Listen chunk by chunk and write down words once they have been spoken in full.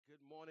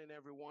morning,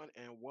 everyone,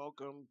 and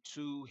welcome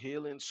to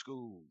Healing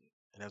School.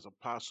 And as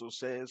Apostle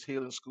says,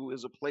 Healing School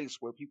is a place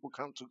where people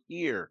come to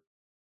hear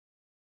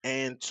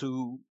and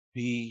to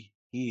be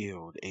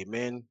healed.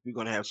 Amen. We're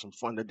going to have some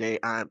fun today.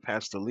 I'm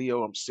Pastor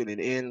Leo. I'm sitting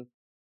in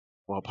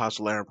for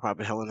Apostle Aaron,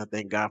 Prophet Helen. I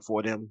thank God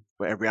for them,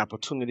 for every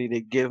opportunity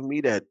they give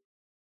me that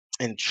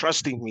and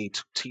trusting me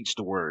to teach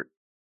the word.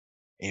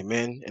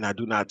 Amen. And I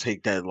do not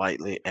take that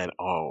lightly at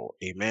all.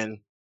 Amen.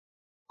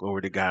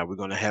 Glory to God. We're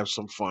going to have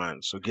some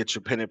fun. So get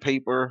your pen and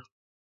paper.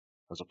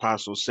 As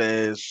Apostle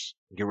says,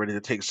 get ready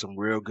to take some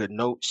real good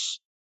notes.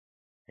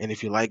 And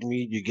if you like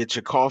me, you get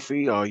your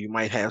coffee or you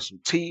might have some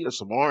tea or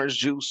some orange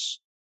juice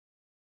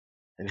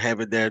and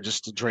have it there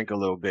just to drink a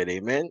little bit.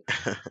 Amen.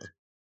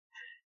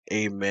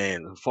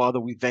 Amen. Father,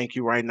 we thank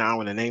you right now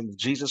in the name of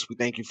Jesus. We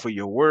thank you for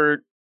your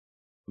word.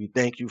 We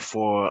thank you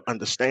for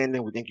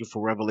understanding. We thank you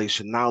for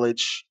revelation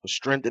knowledge, for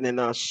strengthening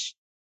us,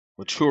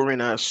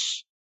 maturing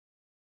us,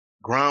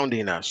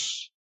 grounding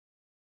us.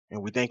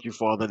 And we thank you,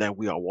 Father, that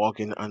we are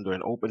walking under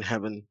an open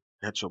heaven,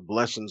 that your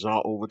blessings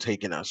are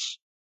overtaking us.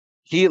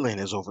 Healing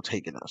is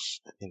overtaking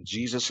us. In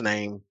Jesus'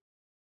 name,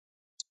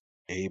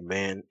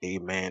 amen,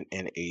 amen,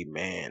 and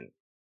amen.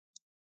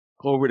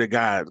 Glory to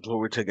God.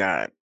 Glory to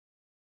God.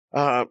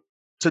 Uh,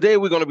 Today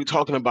we're going to be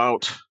talking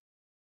about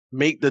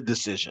make the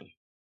decision.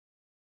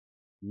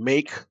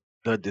 Make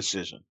the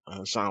decision.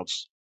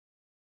 Sounds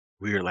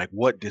weird, like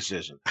what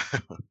decision?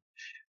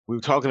 We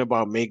were talking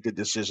about make the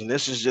decision.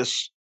 This is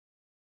just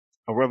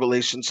a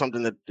revelation,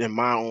 something that in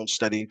my own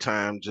study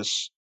time,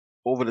 just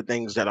over the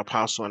things that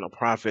apostle and a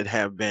prophet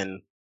have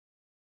been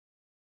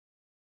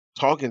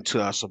talking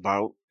to us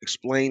about,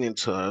 explaining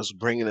to us,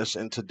 bringing us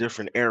into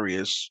different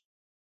areas.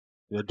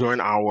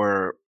 During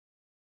our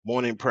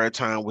morning prayer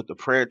time with the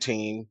prayer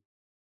team,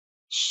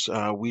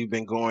 we've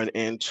been going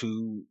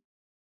into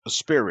the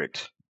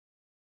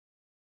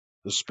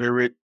the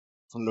spirit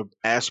from the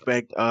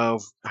aspect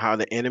of how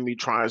the enemy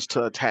tries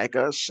to attack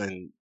us,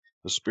 and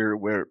the spirit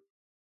where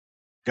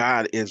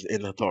God is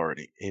in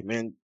authority.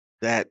 Amen.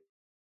 That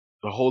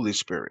the Holy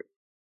Spirit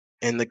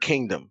and the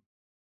kingdom.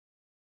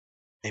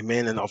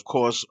 Amen. And of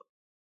course,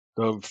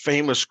 the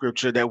famous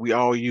scripture that we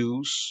all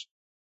use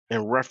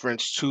in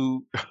reference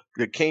to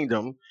the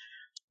kingdom,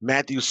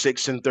 Matthew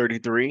 6 and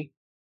 33.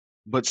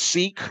 But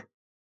seek,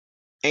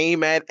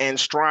 aim at, and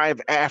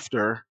strive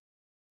after,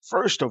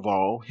 first of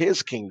all,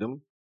 his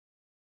kingdom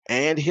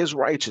and his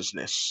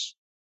righteousness,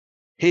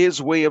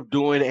 his way of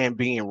doing and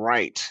being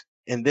right.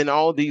 And then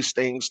all these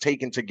things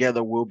taken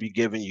together will be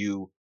given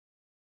you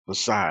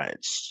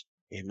besides.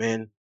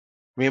 Amen.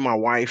 Me and my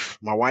wife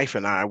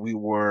and I, we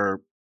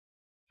were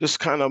just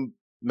kind of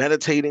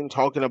meditating,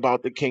 talking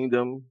about the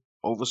kingdom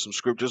over some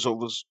scriptures,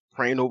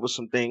 praying over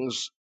some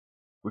things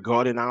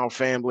regarding our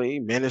family,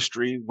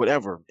 ministry,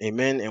 whatever.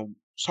 Amen. And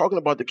talking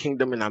about the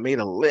kingdom, and I made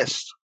a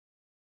list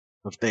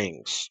of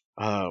things.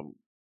 For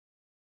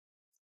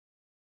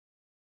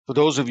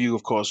those of you,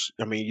 of course,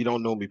 I mean, you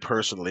don't know me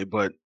personally,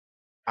 but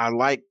I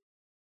like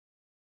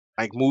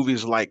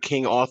movies like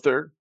King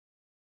Arthur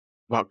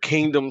about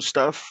kingdom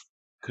stuff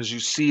because you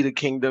see the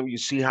kingdom, you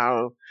see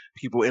how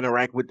people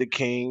interact with the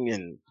king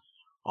and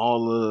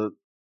all the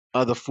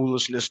other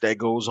foolishness that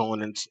goes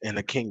on in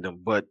the kingdom.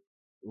 But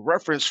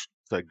reference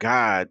to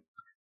God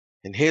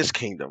and His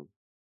kingdom,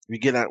 we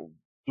get out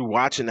through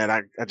watching that.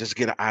 I just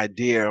get an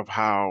idea of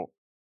how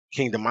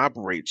kingdom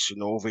operates.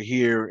 Over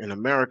here in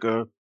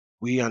America,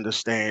 we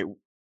understand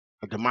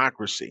a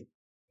democracy.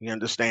 We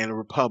understand a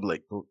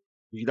republic, but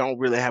we don't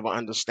really have an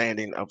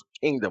understanding of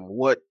kingdom,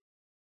 what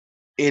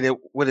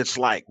it's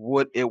like,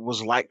 what it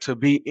was like to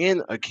be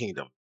in a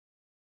kingdom.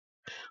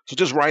 So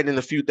just writing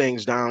a few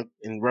things down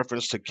in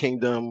reference to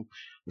kingdom.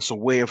 It's a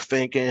way of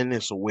thinking,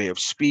 it's a way of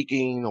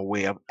speaking, a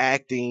way of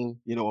acting,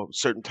 a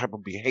certain type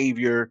of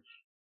behavior.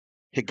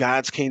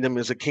 God's kingdom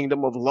is a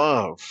kingdom of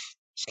love.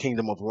 It's a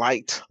kingdom of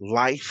light,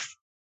 life,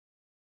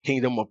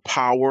 kingdom of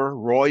power,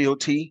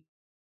 royalty.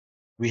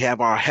 We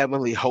have our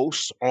heavenly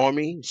host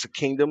army. It's a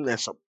kingdom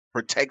that's a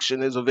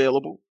protection is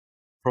available,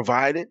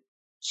 provided.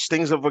 It's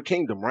things of a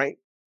kingdom, right?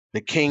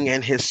 The king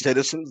and his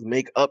citizens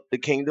make up the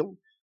kingdom.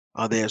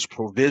 There's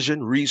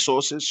provision,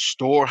 resources,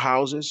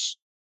 storehouses.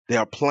 There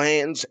are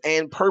plans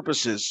and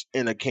purposes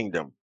in a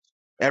kingdom.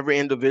 Every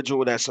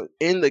individual that's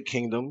in the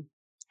kingdom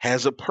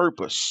has a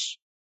purpose,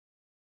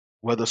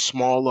 whether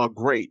small or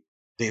great.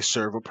 They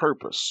serve a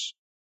purpose.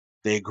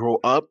 They grow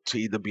up to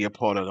either be a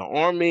part of the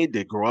army,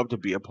 they grow up to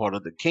be a part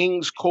of the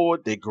king's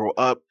court, they grow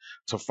up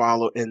to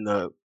follow in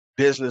the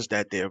business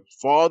that their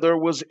father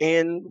was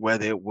in,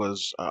 whether it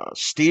was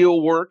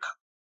steel work,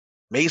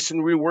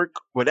 masonry work,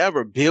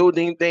 whatever,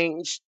 building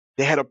things.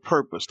 They had a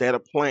purpose, they had a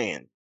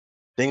plan,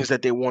 things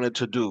that they wanted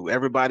to do.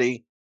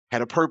 Everybody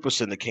had a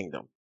purpose in the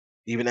kingdom.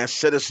 Even as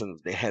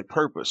citizens, they had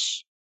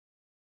purpose,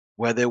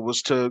 whether it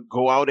was to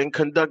go out and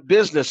conduct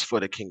business for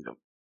the kingdom.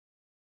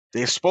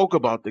 They spoke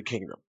about the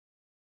kingdom.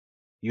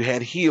 You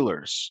had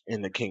healers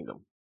in the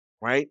kingdom,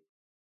 right?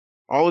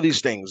 All of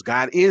these things.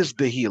 God is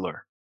the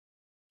healer.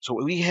 So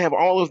we have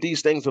all of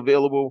these things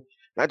available.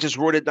 I just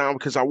wrote it down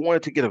because I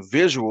wanted to get a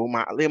visual,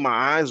 lay my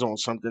eyes on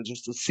something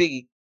just to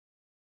see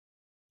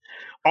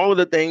all of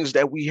the things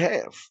that we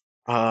have.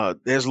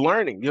 There's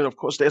learning, of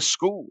course, there's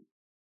school,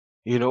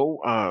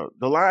 the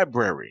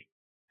library,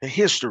 the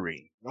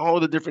history, all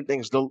the different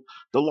things. The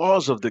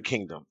laws of the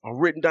kingdom are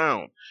written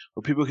down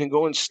where people can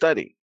go and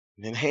study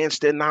and enhance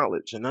their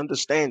knowledge and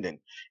understanding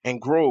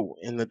and grow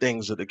in the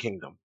things of the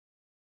kingdom,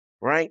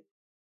 right?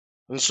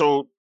 And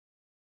so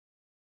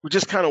we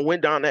just kind of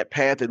went down that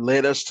path. It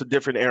led us to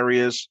different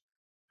areas.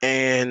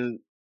 And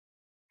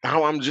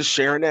how I'm just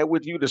sharing that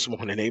with you this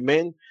morning.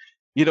 Amen.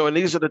 And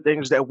these are the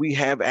things that we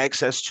have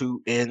access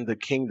to in the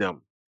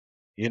kingdom.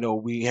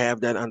 We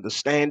have that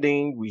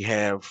understanding, we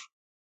have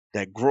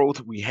that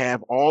growth, we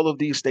have all of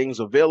these things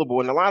available.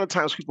 And a lot of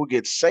times people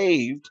get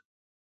saved,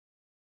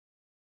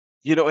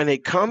 and they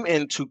come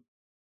into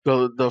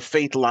the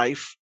faith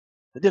life,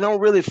 but they don't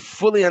really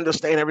fully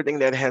understand everything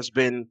that has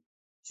been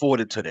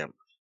afforded to them.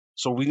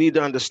 So we need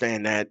to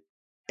understand that.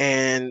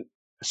 And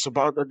it's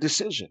about a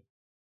decision.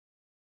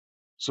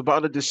 It's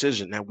about a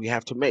decision that we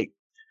have to make.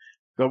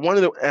 But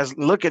as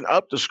looking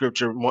up the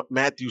scripture,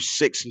 Matthew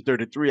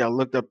 6:33, I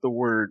looked up the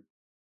word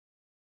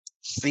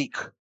seek.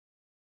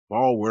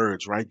 All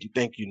words, right? You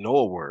think you know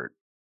a word.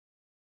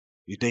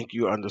 You think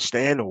you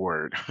understand a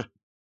word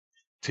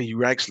till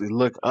you actually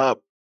look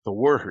up the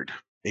word.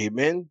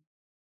 Amen.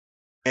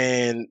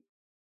 And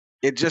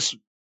it's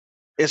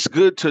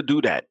good to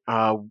do that.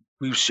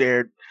 We've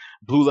shared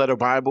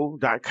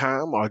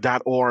blueletterbible.com or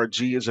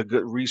 .org is a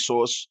good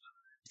resource.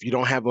 If you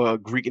don't have a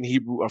Greek and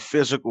Hebrew, a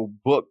physical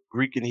book,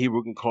 Greek and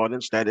Hebrew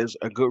concordance, that is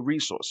a good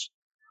resource.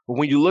 But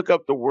when you look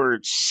up the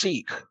word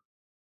seek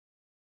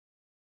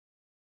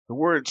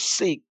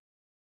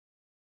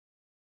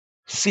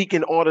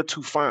in order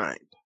to find.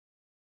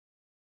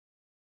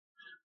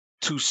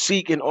 To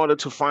seek in order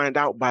to find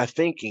out by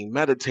thinking,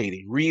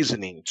 meditating,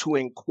 reasoning, to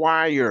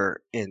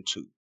inquire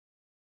into.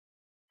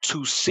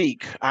 To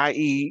seek,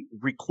 i.e.,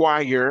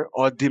 require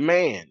or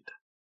demand.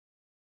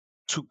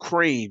 To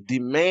crave,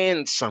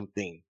 demand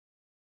something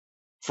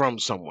from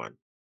someone.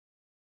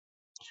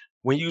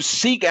 When you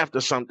seek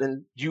after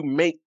something, you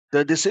make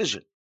the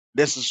decision.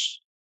 This is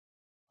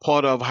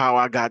part of how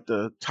I got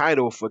the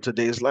title for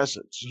today's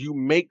lessons. You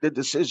make the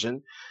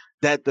decision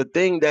that the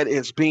thing that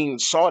is being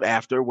sought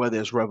after, whether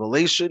it's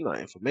revelation or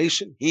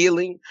information,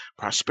 healing,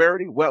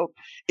 prosperity, wealth,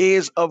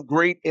 is of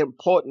great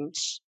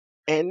importance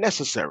and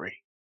necessary.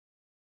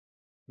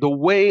 The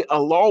way a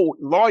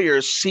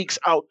lawyer seeks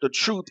out the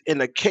truth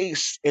in a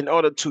case in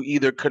order to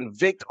either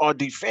convict or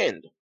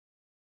defend,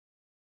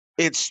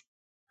 it's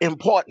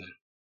important.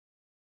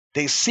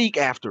 They seek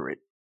after it.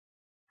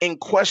 In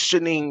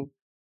questioning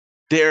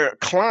their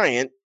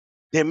client,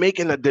 they're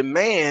making a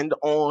demand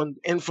on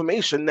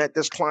information that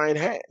this client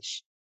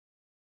has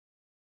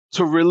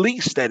to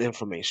release that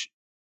information.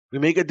 We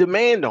make a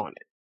demand on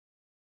it.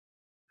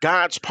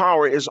 God's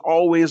power is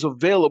always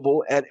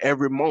available at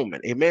every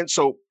moment. Amen.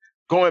 So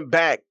going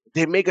back,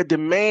 they make a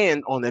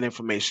demand on that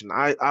information.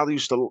 I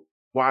used to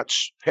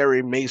watch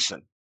Perry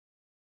Mason,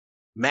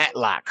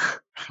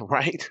 Matlock,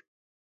 right?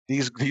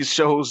 These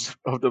shows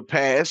of the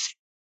past,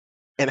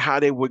 and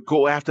how they would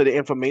go after the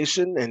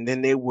information, and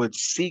then they would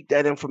seek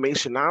that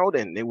information out,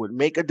 and they would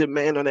make a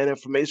demand on that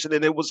information.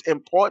 And it was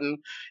important,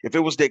 if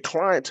it was their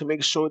client, to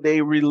make sure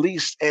they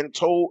released and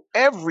told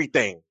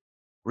everything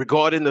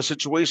regarding the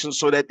situation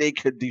so that they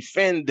could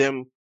defend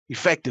them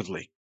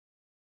effectively.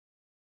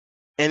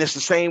 And it's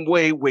the same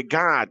way with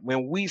God.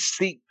 When we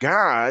seek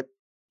God,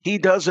 he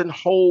doesn't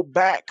hold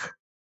back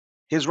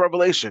his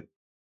revelation.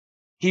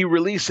 He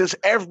releases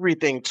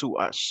everything to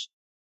us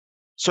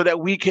so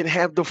that we can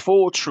have the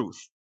full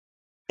truth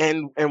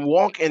and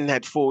walk in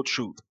that full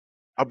truth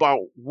about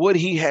what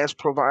he has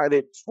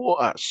provided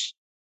for us.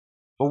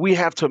 But we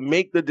have to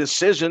make the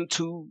decision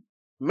to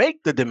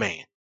make the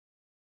demand,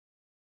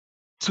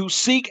 to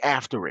seek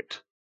after it,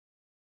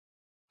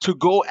 to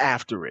go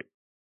after it.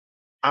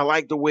 I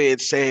like the way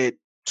it said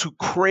to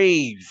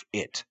crave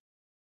it.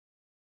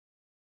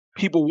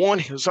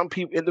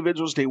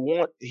 Individuals, they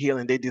want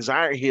healing, they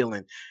desire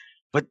healing,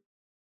 but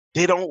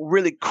they don't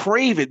really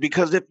crave it,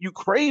 because if you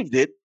craved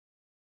it,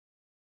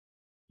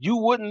 you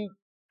wouldn't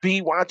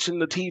be watching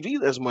the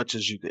TV as much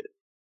as you did.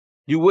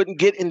 You wouldn't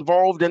get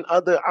involved in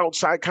other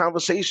outside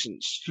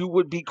conversations. You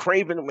would be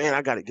craving, man,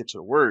 I got to get to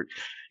the word.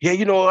 Yeah,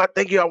 I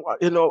think,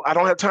 I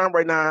don't have time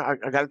right now.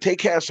 I got to take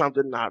care of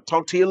something. I'll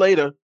talk to you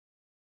later.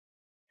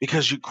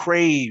 Because you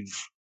crave.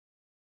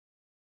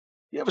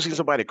 You ever seen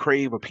somebody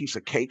crave a piece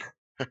of cake?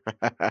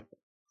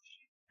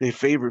 Their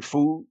favorite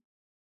food?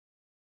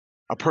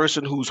 A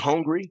person who's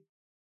hungry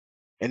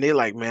and they're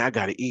like, man, I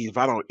got to eat. If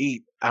I don't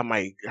eat, I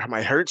might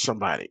hurt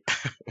somebody.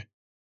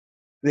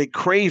 They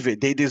crave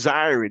it. They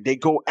desire it. They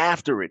go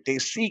after it. They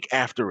seek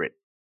after it.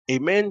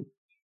 Amen.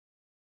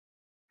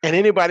 And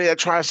anybody that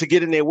tries to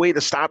get in their way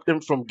to stop them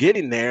from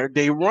getting there,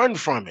 they run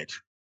from it.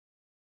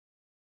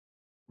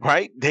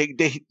 Right? They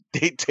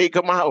take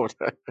them out.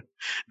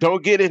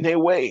 Don't get in their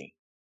way.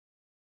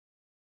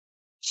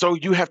 So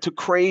you have to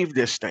crave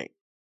this thing.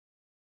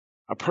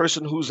 A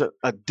person who's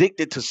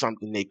addicted to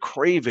something, they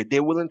crave it.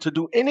 They're willing to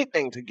do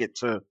anything to get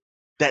to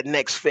that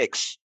next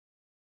fix.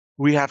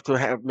 We have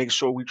to make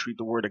sure we treat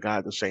the word of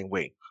God the same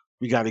way.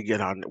 We got to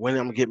get on. When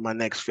I'm gonna get my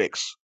next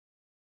fix?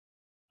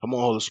 Come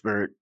on, Holy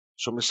Spirit,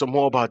 show me some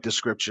more about this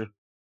scripture.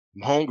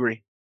 I'm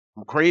hungry.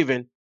 I'm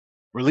craving.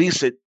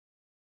 Release it.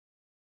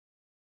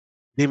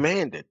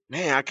 Demand it.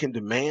 Man, I can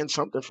demand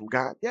something from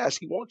God. Yes,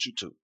 He wants you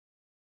to.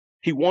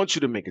 He wants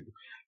you to make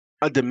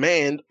a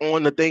demand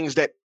on the things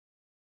that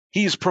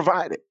He's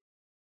provided.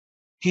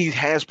 He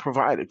has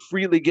provided,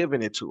 freely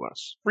given it to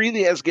us.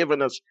 Freely has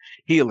given us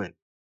healing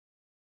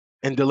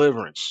and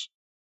deliverance.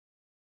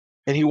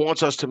 And He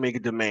wants us to make a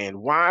demand.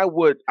 Why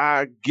would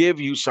I give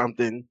you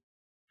something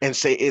and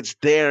say it's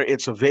there,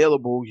 it's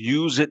available,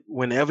 use it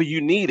whenever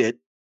you need it,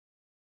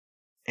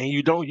 and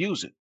you don't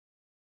use it?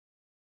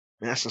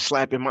 And that's a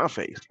slap in my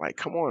face. Like,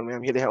 come on, man,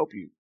 I'm here to help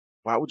you.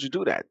 Why would you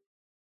do that?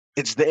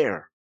 It's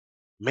there.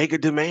 Make a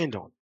demand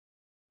on it.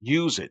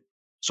 Use it.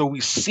 So we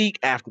seek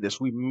after this.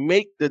 We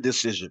make the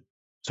decision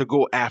to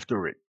go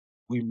after it.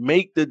 We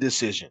make the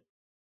decision,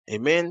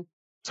 amen,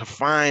 to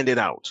find it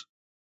out.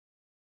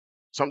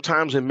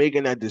 Sometimes in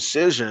making that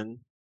decision,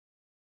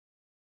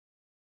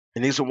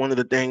 and these are one of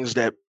the things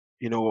that,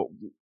 me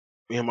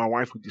and my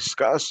wife, we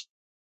discuss.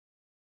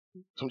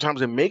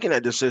 Sometimes in making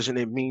that decision,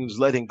 it means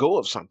letting go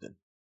of something,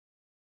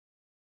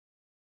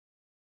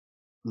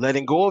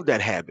 letting go of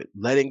that habit,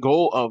 letting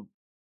go of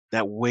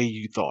that way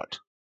you thought,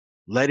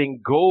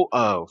 letting go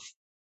of,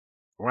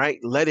 right?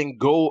 Letting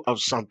go of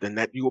something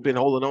that you've been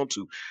holding on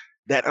to,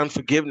 that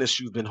unforgiveness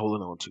you've been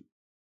holding on to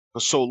for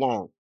so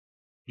long.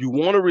 You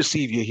want to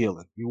receive your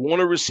healing. You want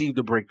to receive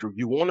the breakthrough.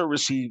 You want to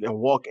receive and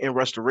walk in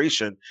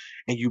restoration.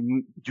 And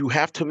you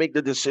have to make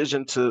the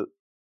decision to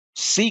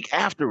seek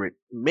after it,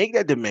 make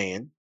that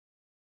demand.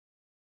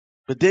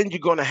 But then you're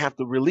going to have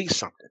to release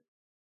something.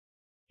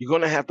 You're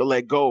going to have to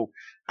let go.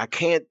 I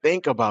can't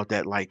think about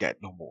that like that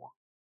no more.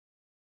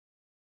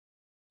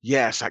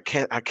 Yes, I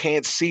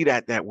can't see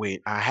that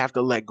way. I have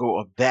to let go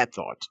of that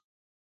thought.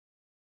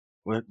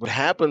 What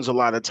happens a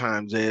lot of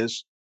times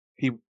is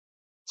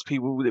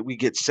people that we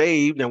get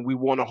saved and we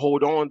want to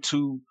hold on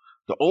to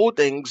the old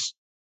things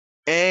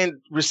and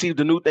receive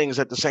the new things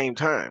at the same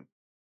time.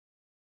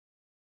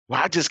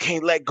 Well, I just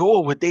can't let go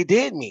of what they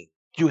did me.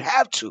 You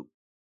have to.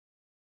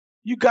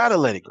 You got to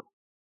let it go.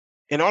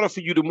 In order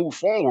for you to move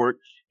forward,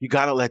 you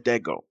got to let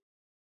that go.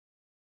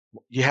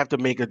 You have to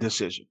make a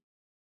decision.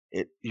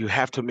 You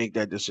have to make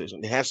that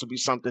decision. It has to be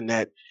something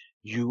that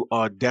you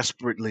are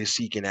desperately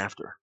seeking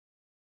after.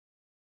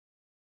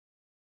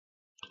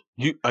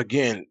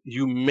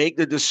 You make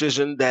the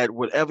decision that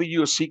whatever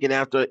you're seeking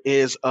after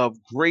is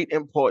of great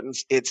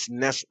importance.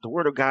 The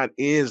word of God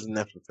is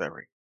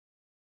necessary.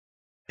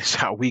 It's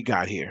how we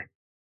got here.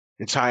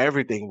 It's how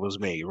everything was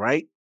made,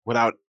 right?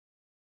 Without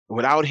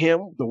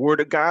Him, the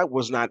word of God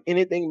was not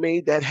anything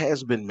made that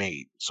has been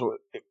made. So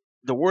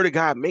the word of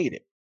God made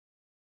it.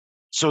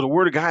 So the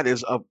word of God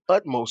is of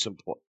utmost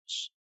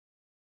importance.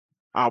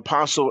 Our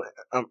apostle,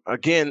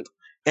 again,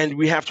 and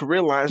we have to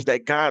realize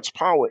that God's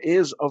power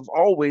is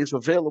always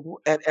available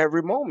at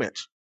every moment.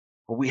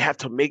 But we have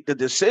to make the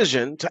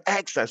decision to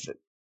access it.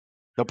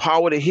 The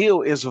power to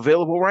heal is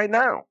available right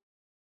now.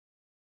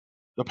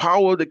 The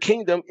power of the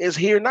kingdom is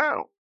here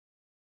now.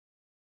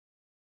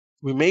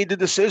 We made the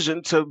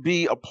decision to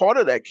be a part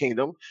of that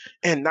kingdom,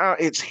 and now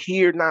it's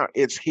here now.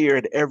 It's here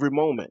at every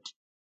moment.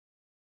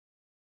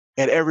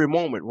 At every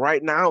moment.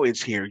 Right now,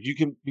 it's here. You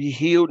can be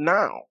healed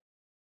now.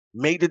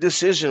 Make the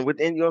decision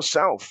within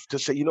yourself to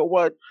say, you know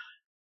what?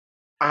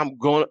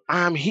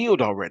 I'm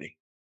healed already.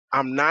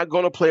 I'm not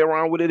going to play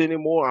around with it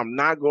anymore. I'm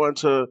not going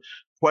to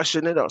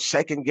question it or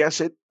second guess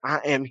it. I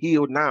am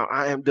healed now.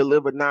 I am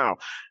delivered now.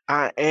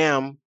 I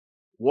am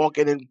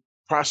walking in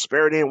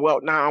prosperity and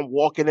wealth now. I'm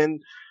walking in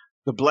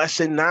the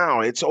blessing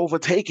now. It's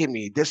overtaking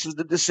me. This is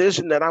the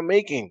decision that I'm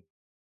making.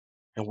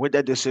 And with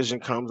that decision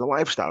comes a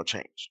lifestyle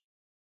change.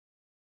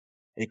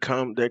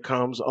 There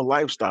comes a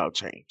lifestyle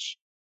change.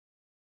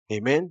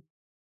 Amen.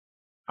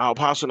 Our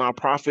apostle and our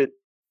prophet,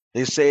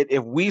 they said,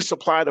 if we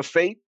supply the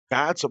faith,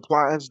 God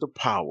supplies the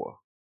power.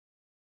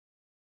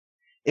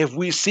 If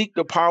we seek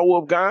the power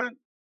of God,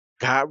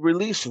 God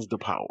releases the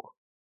power.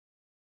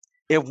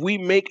 If we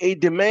make a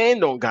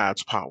demand on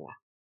God's power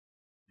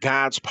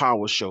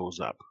shows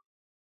up.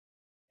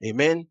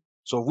 Amen.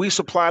 So if we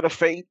supply the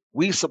faith,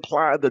 we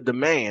supply the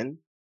demand,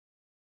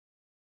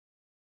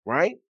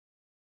 right?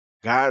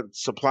 God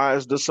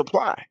supplies the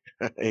supply.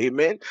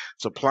 Amen.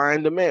 Supply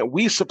and demand.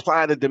 We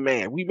supply the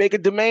demand. We make a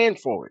demand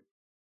for it.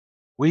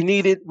 We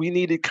need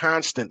it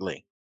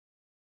constantly.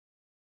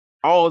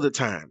 All the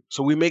time.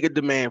 So we make a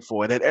demand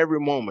for it at every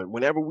moment.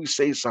 Whenever we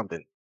say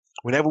something,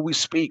 whenever we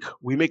speak,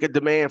 we make a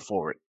demand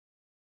for it.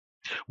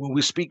 When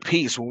we speak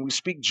peace, when we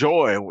speak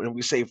joy, when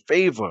we say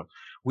favor,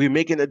 we're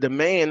making a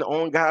demand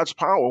on God's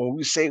power. When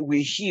we say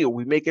we heal,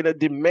 we're making a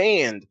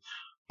demand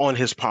on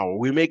His power.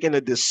 We're making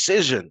a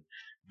decision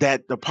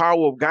that the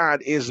power of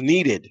God is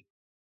needed.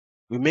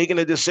 We're making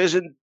a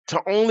decision to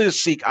only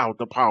seek out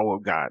the power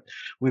of God.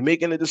 We're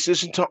making a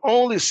decision to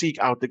only seek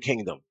out the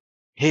kingdom.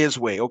 His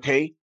way.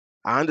 Okay.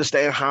 I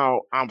understand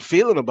how I'm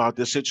feeling about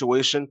this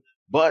situation,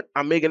 but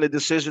I'm making a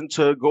decision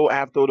to go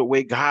after the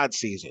way God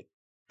sees it.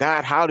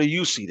 God, how do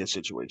you see this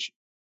situation?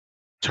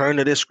 Turn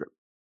to this script,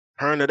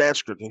 turn to that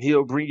script, and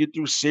he'll bring you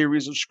through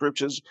series of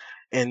scriptures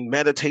and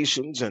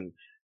meditations and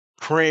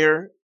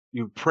prayer.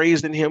 You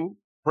praising him,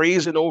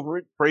 praising over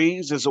it.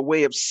 Praise is a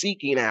way of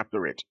seeking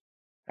after it.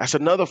 That's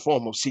another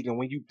form of seeking.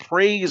 When you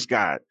praise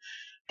God,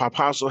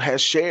 Apostle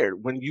has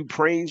shared, when you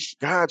praise,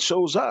 God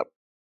shows up.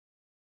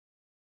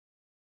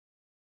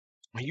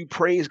 When you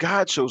praise,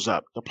 God shows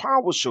up. The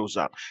power shows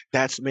up.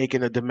 That's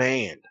making a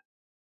demand.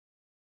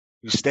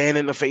 We stand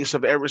in the face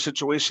of every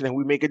situation and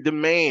we make a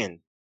demand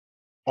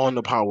on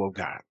the power of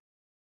God.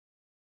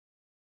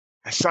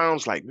 It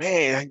sounds like,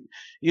 man,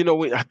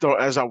 I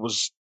thought as I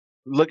was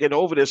looking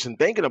over this and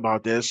thinking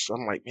about this,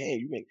 I'm like,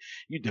 man,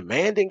 you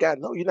demanding God?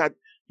 No, you're not.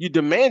 You're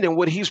demanding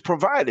what He's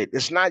provided.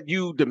 It's not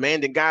you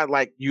demanding God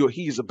like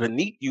He's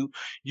beneath you.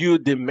 You're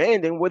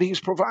demanding what He's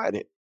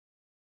provided.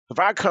 If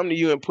I come to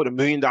you and put $1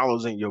 million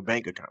in your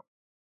bank account,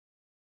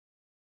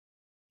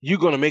 you're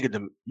gonna make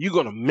you're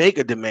gonna make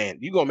a demand.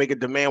 You're gonna make a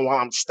demand while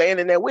I'm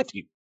standing there with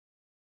you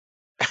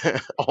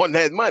on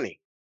that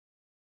money.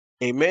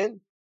 Amen.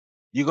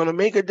 You're gonna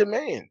make a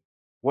demand.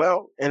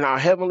 Well, in our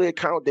heavenly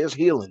account, there's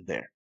healing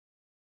there.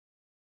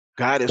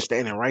 God is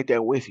standing right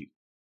there with you.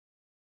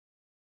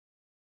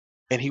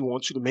 And He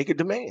wants you to make a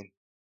demand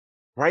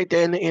right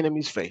there in the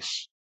enemy's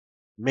face.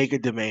 Make a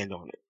demand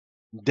on it.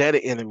 Dare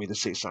the enemy to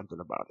say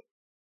something about it.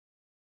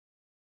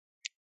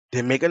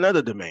 Then make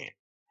another demand.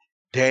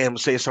 Dare him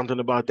to say something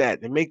about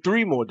that. Then make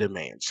 3 more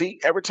demands. See,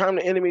 every time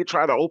the enemy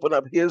try to open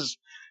up his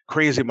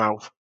crazy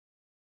mouth,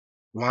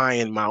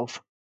 lying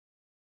mouth,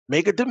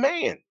 make a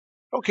demand.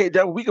 Okay,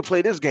 devil, we could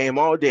play this game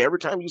all day. Every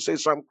time you say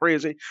something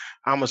crazy,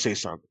 I'm going to say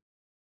something.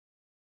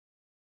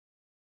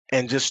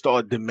 And just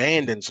start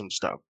demanding some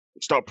stuff.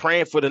 Start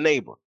praying for the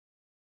neighbor.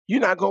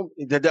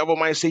 The devil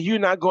might say, you're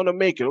not going to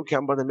make it. Okay,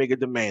 I'm going to make a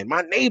demand.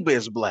 My neighbor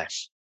is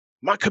blessed.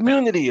 My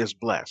community is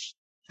blessed.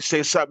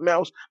 Say something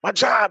else. My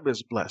job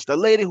is blessed. The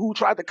lady who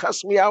tried to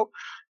cuss me out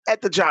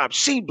at the job,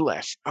 she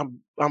blessed. I'm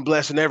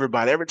blessing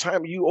everybody. Every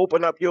time you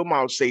open up your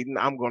mouth, Satan,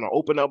 I'm going to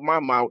open up my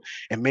mouth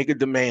and make a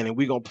demand, and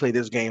we're going to play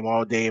this game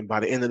all day. And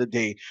by the end of the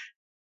day,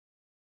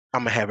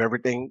 I'm going to have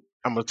everything.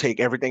 I'm going to take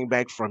everything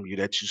back from you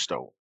that you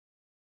stole.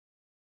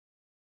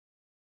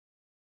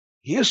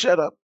 He'll shut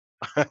up.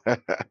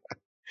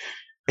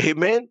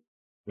 Amen.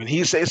 When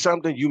he says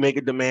something, you make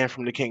a demand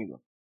from the kingdom.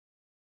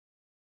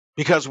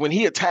 Because when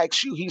he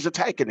attacks you, he's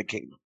attacking the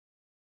kingdom.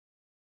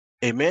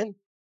 Amen.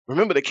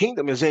 Remember, the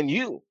kingdom is in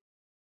you.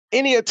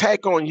 Any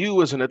attack on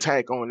you is an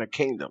attack on the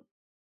kingdom.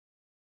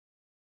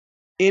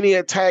 Any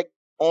attack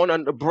on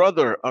a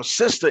brother or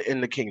sister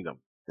in the kingdom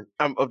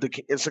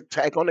it's an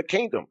attack on the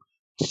kingdom.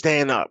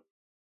 Stand up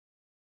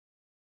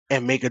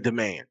and make a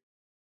demand.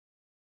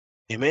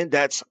 Amen.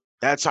 That's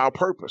our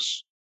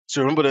purpose.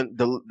 So remember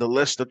the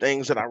list of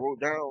things that I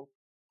wrote down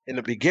in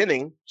the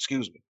beginning.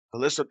 Excuse me. The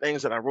list of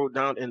things that I wrote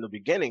down in the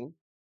beginning.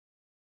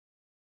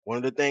 One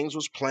of the things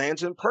was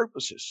plans and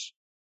purposes.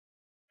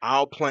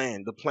 Our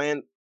plan,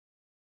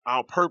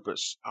 our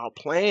purpose, our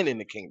plan in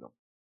the kingdom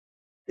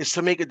is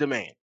to make a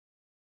demand,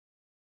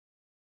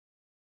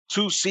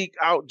 to seek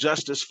out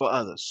justice for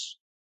others.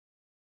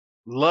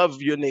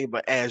 Love your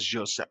neighbor as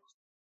yourself.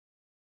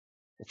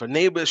 If a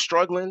neighbor is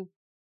struggling,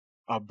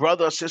 a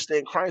brother or sister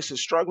in Christ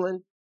is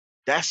struggling,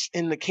 that's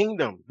in the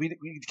kingdom.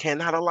 We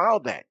cannot allow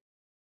that.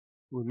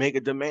 We make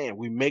a demand.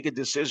 We make a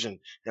decision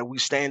that we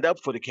stand up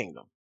for the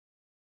kingdom.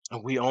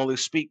 And we only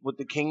speak what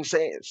the king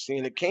says. See,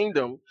 in the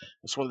kingdom,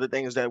 it's one of the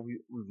things that we've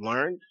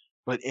learned.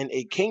 But in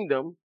a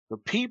kingdom, the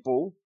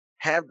people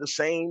have the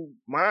same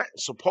mind,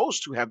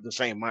 supposed to have the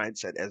same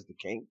mindset as the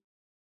king.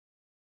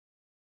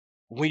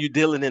 When you're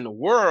dealing in the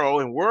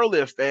world and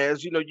worldly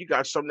affairs, you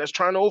got something that's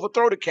trying to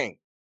overthrow the king.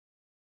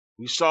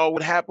 We saw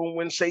what happened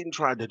when Satan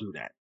tried to do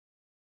that.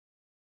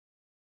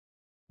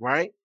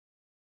 Right?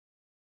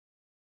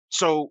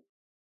 So,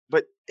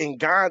 but in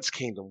God's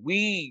kingdom,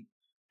 we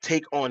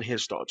take on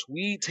his thoughts.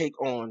 We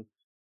take on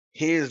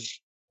his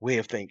way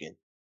of thinking.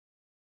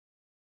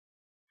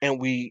 And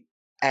we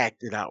act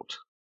it out.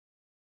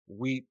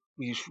 We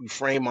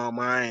frame our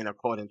mind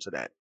according to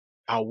that.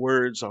 Our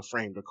words are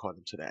framed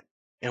according to that.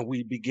 And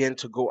we begin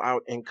to go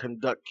out and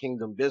conduct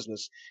kingdom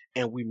business,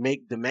 and we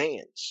make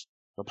demands.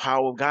 The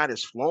power of God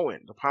is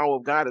flowing. The power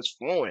of God is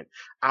flowing.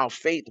 Our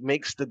faith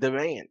makes the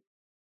demand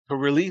to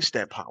release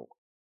that power.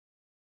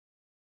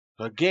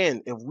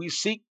 Again, if we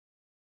seek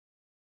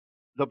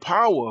the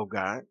power of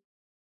God,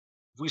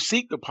 if we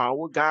seek the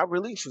power, God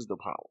releases the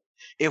power.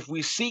 If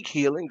we seek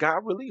healing,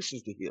 God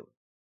releases the healing.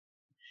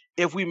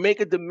 If we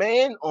make a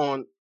demand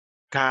on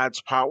God's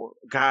power,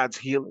 God's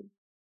healing,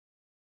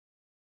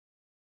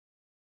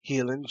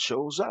 healing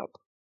shows up.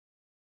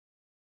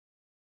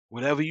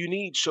 Whatever you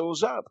need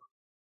shows up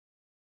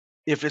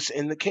if it's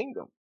in the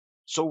kingdom.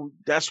 So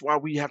that's why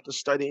we have to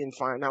study and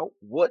find out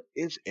what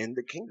is in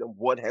the kingdom,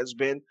 what has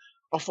been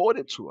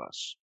afforded to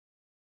us.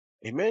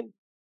 Amen.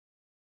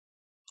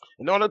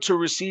 In order to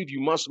receive,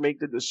 you must make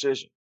the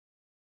decision.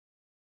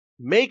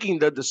 Making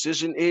the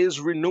decision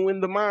is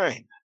renewing the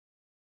mind.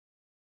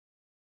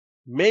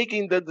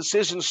 Making the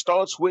decision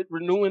starts with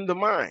renewing the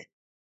mind.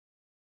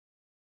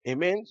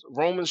 Amen.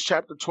 Romans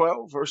chapter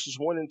 12, verses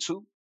 1 and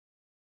 2.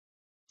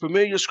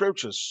 Familiar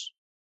scriptures.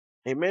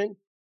 Amen.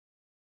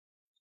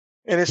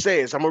 And it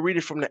says, I'm going to read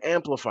it from the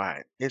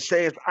Amplified. It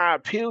says, I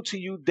appeal to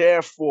you,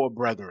 therefore,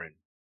 brethren,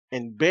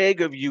 and beg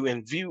of you,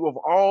 in view of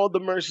all the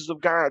mercies of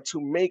God, to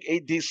make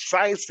a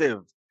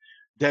decisive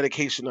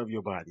dedication of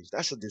your bodies.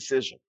 That's a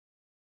decision.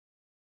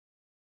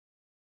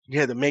 You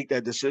had to make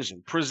that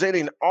decision.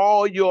 Presenting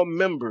all your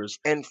members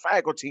and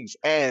faculties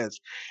as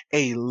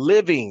a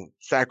living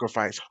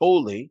sacrifice,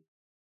 holy,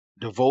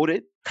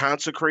 devoted,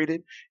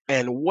 consecrated,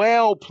 and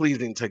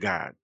well-pleasing to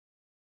God,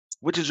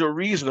 which is your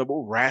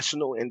reasonable,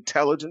 rational,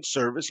 intelligent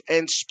service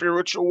and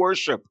spiritual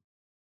worship.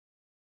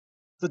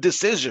 The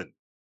decision.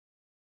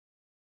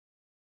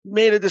 You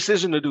made a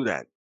decision to do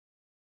that.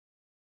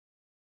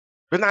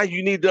 But now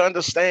you need to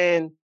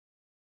understand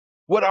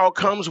what all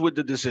comes with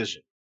the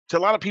decision. So a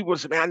lot of people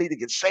say, man, I need to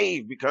get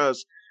saved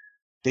because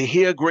they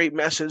hear a great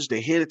message, they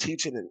hear the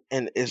teaching,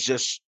 and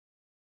it's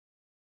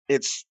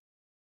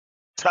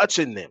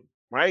touching them,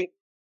 right?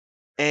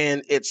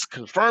 And it's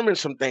confirming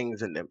some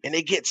things in them, and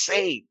they get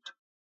saved.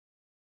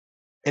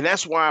 And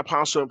that's why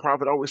Apostle and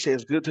Prophet always say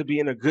it's good to be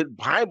in a good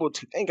Bible.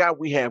 Thank God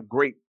we have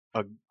great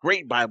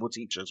Bible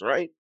teachers,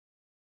 right?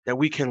 That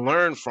we can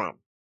learn from.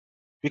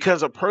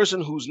 Because a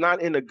person who's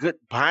not in a good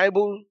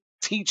Bible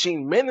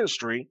teaching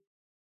ministry,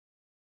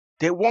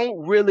 they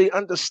won't really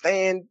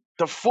understand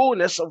the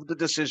fullness of the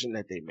decision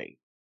that they made.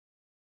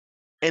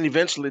 And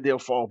eventually they'll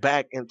fall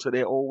back into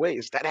their old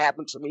ways. That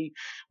happened to me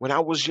when I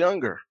was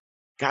younger.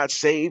 God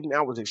saved me.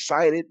 I was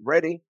excited,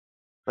 ready,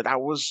 but I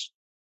was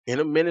in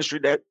a ministry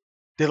that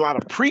did a lot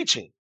of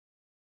preaching,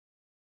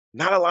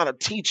 not a lot of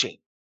teaching.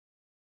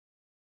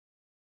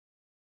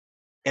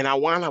 And I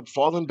wound up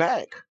falling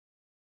back.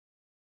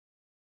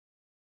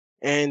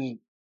 And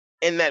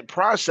in that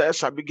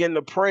process, I began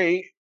to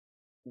pray,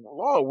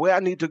 Lord, where I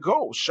need to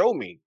go, show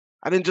me.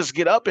 I didn't just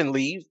get up and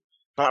leave,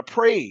 but I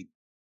prayed.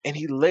 And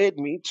he led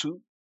me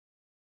to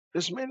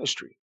this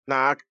ministry.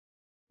 Now, I'm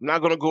not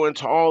going to go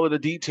into all of the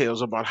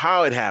details about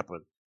how it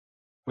happened,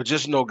 but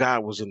just know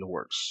God was in the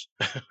works.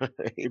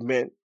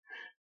 Amen.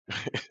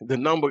 The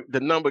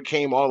number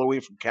came all the way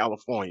from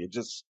California.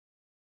 Just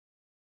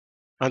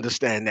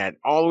understand that.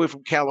 All the way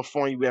from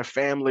California, we have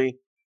family,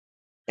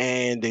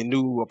 and they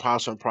knew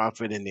Apostle and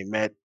Prophet, and they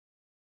met,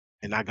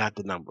 and I got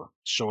the number.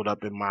 Showed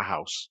up in my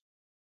house.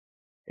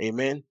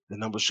 Amen. The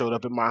number showed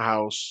up in my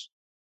house,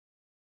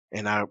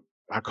 and I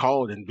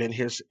called and been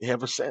here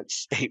ever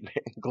since. Amen.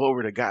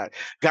 Glory to God.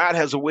 God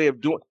has a way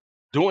of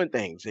doing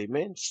things.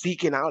 Amen.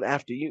 Seeking out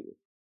after you,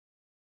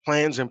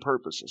 plans and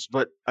purposes.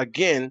 But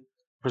again,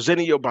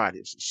 presenting your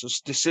bodies. It's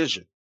a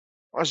decision.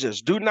 Watch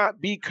this. Do not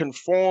be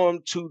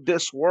conformed to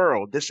this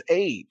world, this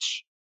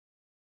age,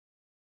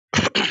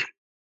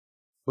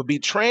 but be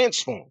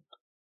transformed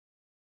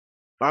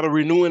by the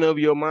renewing of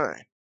your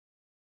mind.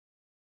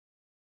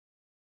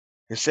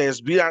 It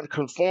says, be not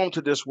conformed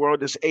to this world,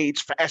 this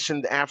age,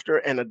 fashioned after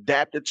and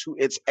adapted to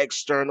its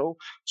external,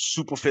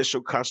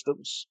 superficial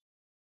customs,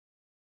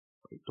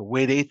 the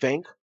way they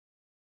think,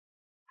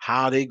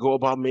 how they go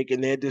about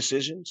making their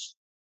decisions,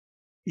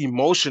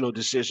 emotional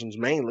decisions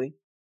mainly.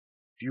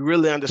 If you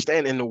really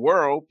understand, in the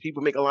world,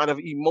 people make a lot of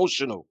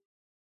emotional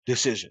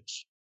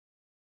decisions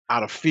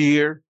out of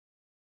fear,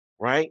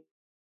 right?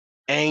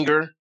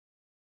 Anger,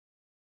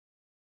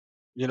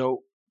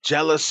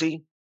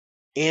 jealousy,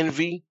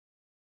 envy,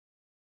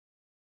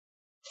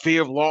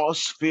 fear of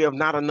loss, fear of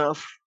not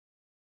enough,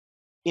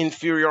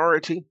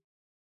 inferiority.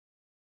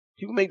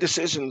 People make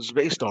decisions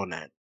based on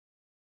that.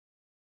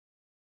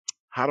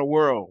 How the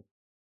world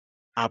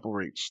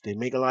operates. They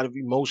make a lot of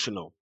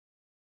emotional,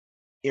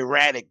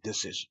 erratic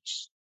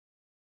decisions.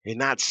 They're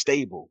not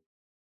stable,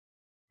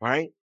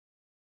 right?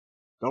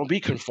 Don't be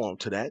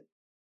conformed to that.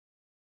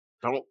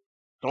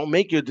 Don't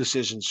make your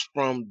decisions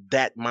from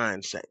that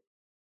mindset.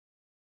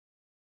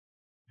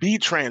 Be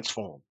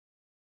transformed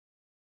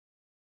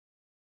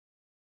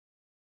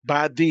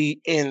by the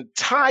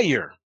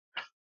entire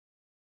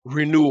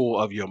renewal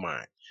of your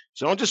mind.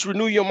 So don't just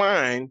renew your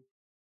mind.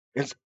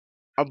 It's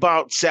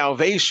about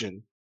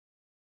salvation,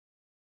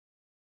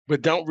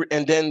 but don't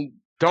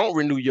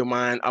renew your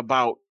mind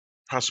about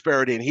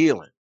prosperity and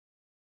healing.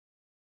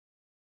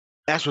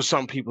 That's what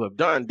some people have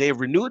done. They've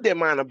renewed their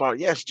mind about,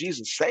 yes,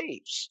 Jesus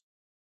saves.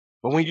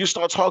 But when you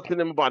start talking to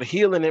them about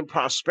healing and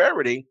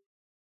prosperity,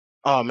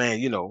 oh man,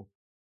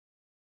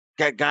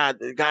 that God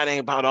ain't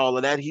about all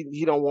of that.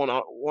 He don't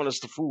want us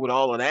to fool with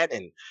all of that.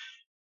 And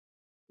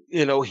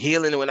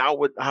healing without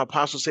what our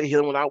apostles say,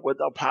 healing without what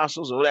the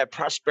apostles, or that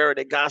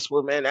prosperity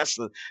gospel, man, that's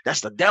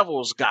the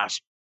devil's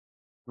gospel.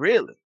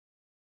 Really.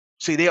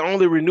 See, they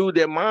only renewed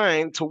their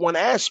mind to one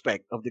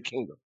aspect of the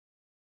kingdom.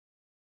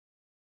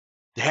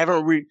 They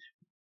haven't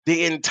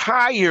the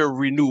entire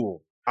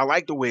renewal. I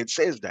like the way it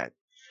says that.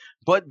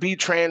 But be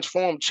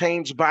transformed,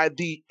 changed by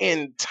the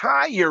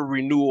entire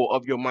renewal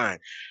of your mind.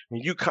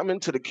 When you come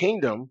into the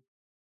kingdom,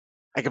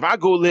 Like if I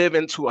go live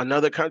into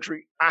another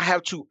country, I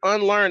have to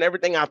unlearn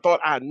everything I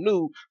thought I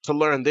knew to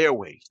learn their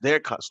ways, their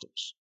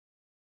customs.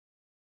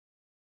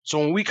 So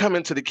when we come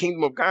into the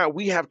kingdom of God,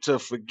 we have to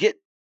forget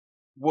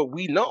what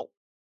we know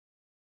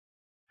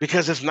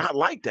because it's not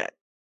like that.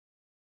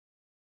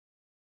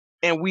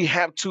 And we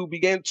have to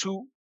begin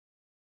to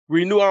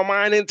renew our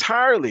mind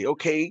entirely.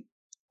 Okay,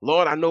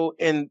 Lord, I know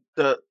in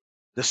the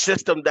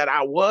system that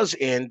I was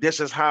in, this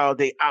is how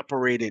they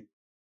operated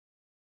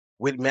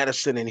with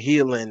medicine and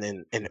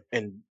healing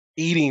and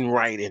eating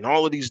right and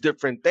all of these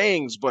different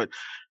things. But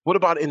what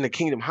about in the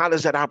kingdom? How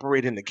does that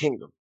operate in the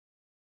kingdom?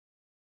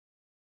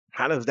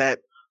 How does that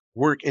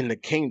work in the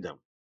kingdom?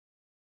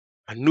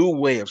 A new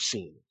way of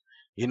seeing.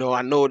 You know,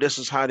 I know this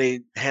is how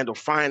they handle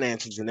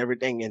finances and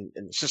everything in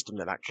the system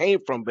that I came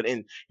from, but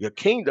in your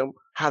kingdom,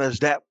 how does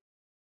that?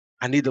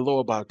 I need to know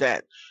about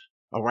that.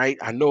 All right.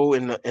 I know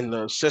in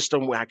the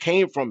system where I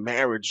came from,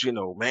 marriage, you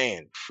know,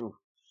 man,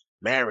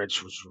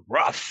 marriage was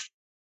rough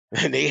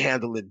and they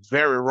handle it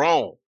very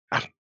wrong.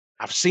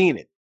 I've seen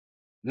it.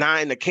 Now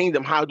in the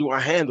kingdom, how do I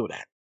handle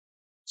that?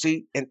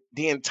 See, and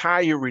the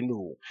entire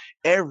renewal,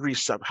 every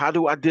sub, how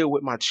do I deal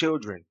with my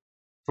children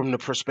from the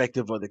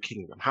perspective of the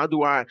kingdom? How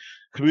do I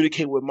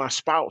communicate with my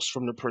spouse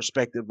from the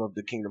perspective of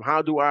the kingdom?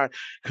 How do I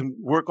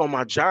work on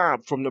my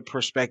job from the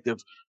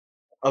perspective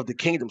of the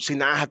kingdom? See,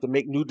 now I have to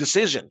make new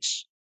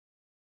decisions,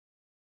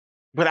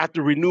 but I have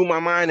to renew my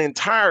mind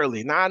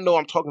entirely. Now I know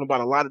I'm talking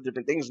about a lot of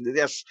different things. And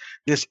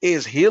this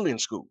is healing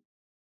school,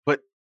 but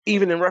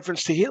even in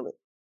reference to healing,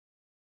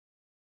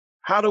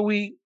 how do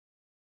we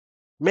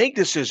make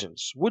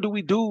decisions? What do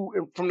we do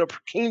from the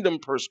kingdom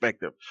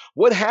perspective?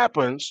 What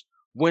happens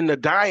when the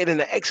diet and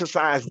the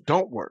exercise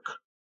don't work?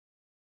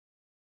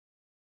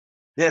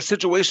 There are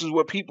situations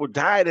where people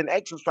diet and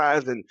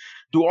exercise and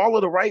do all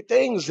of the right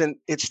things and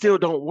it still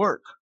don't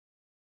work.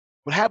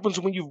 What happens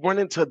when you run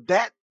into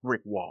that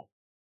brick wall?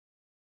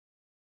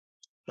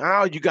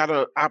 Now you got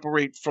to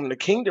operate from the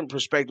kingdom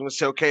perspective and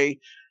say, okay,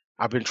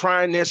 I've been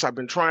trying this, I've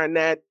been trying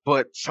that,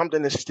 but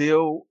something is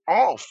still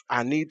off.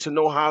 I need to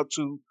know how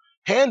to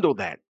handle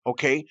that.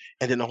 Okay.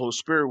 And then the Holy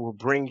Spirit will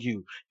bring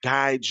you,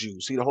 guide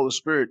you. See, the Holy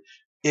Spirit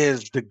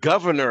is the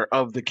governor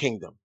of the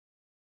kingdom.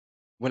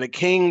 When a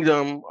king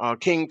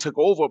took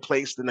over a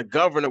place, then the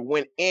governor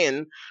went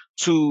in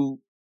to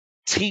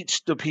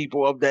teach the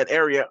people of that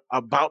area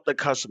about the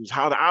customs,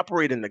 how to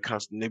operate in the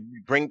custom. They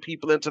bring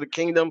people into the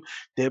kingdom.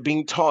 They're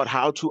being taught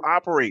how to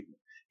operate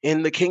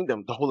in the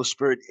kingdom. The Holy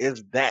Spirit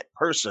is that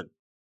person.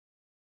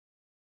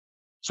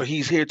 So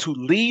he's here to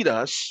lead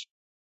us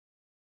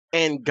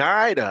and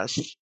guide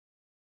us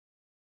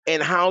in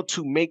how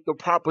to make the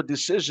proper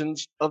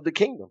decisions of the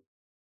kingdom.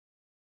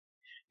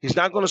 He's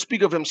not going to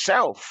speak of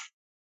himself.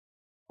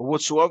 But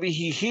whatsoever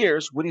he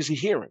hears, what is he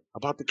hearing?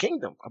 About the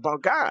kingdom,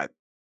 about God.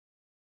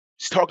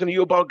 He's talking to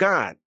you about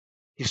God.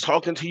 He's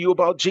talking to you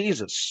about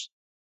Jesus.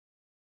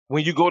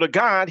 When you go to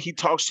God, he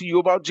talks to you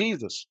about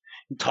Jesus.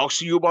 He talks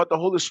to you about the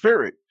Holy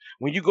Spirit.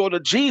 When you go to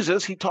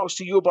Jesus, he talks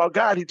to you about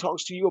God. He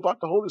talks to you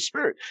about the Holy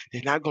Spirit.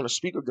 They're not going to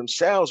speak of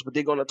themselves, but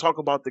they're going to talk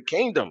about the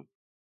kingdom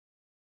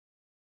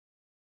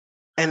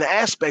and the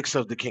aspects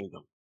of the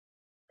kingdom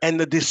and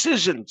the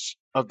decisions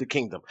of the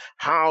kingdom,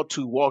 how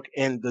to walk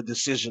in the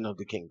decision of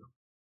the kingdom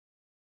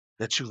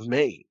that you've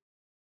made,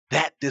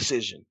 that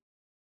decision.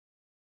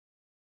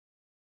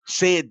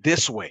 Say it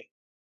this way.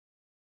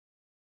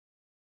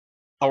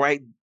 All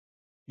right.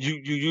 You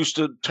used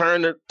to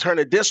turn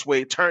it this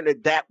way, turn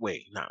it that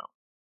way now.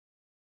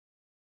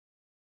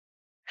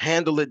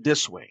 Handle it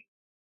this way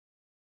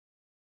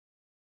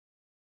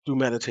through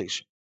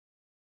meditation,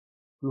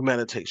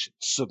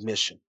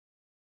 submission.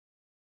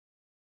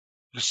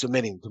 You're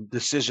submitting, the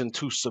decision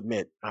to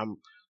submit. I'm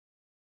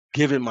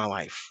giving my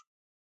life.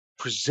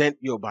 Present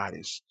your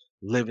bodies,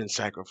 living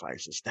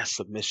sacrifices. That's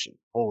submission,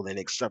 holy and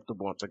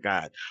acceptable unto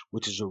God,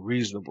 which is a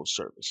reasonable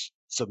service.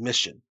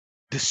 Submission.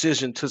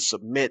 Decision to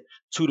submit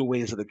to the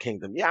ways of the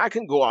kingdom. Yeah, I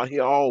can go out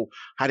here all,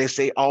 how they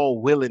say,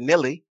 all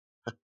willy-nilly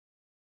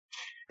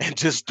and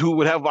just do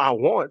whatever I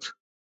want,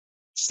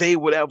 say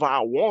whatever I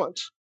want,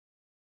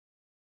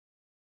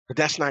 but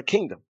that's not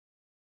kingdom.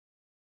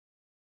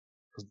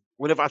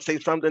 What if I say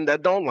something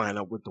that don't line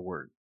up with the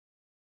word,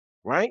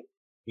 right?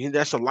 I mean,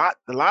 that's a lot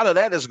of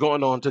that is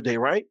going on today,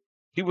 right?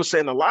 People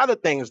saying a lot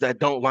of things that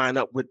don't line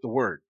up with the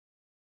word.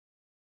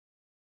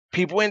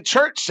 People in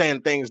church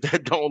saying things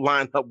that don't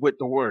line up with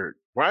the word,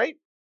 right?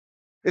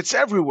 It's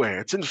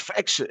everywhere. It's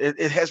infection.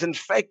 It has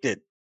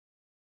infected.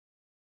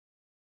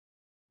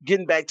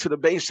 Getting back to the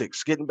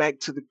basics, getting back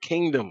to the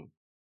kingdom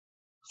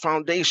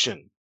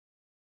foundation,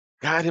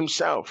 God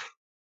himself.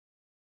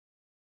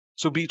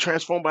 So be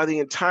transformed by the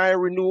entire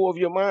renewal of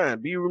your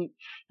mind.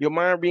 Your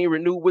mind being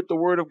renewed with the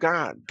word of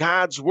God.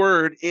 God's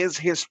word is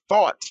his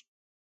thought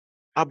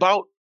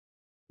about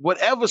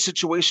whatever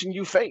situation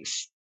you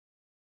face.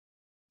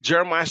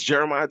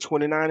 Jeremiah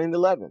 29 and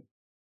 11.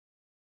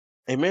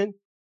 Amen.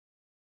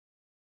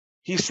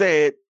 He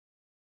said,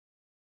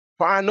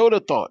 for I know the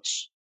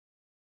thoughts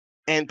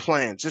and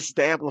plans. This is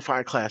the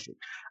Amplified Classic.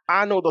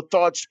 I know the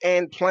thoughts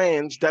and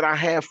plans that I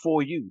have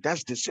for you.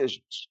 That's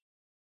decisions.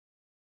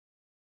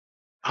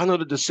 I know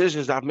the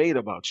decisions I've made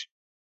about you.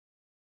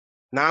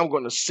 Now I'm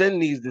going to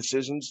send these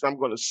decisions. I'm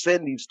going to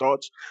send these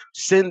thoughts,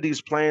 send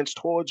these plans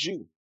towards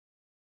you.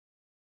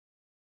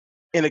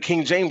 In the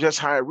King James, that's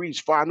how it reads.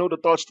 For I know the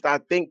thoughts that I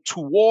think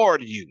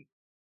toward you.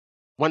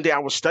 One day I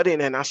was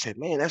studying and I said,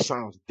 man, that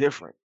sounds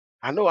different.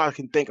 I know I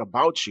can think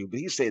about you, but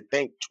he said,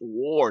 think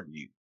toward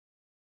you.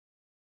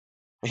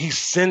 And he's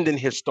sending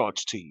his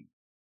thoughts to you.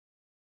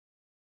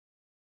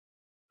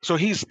 So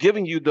he's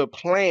giving you the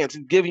plans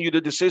and giving you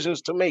the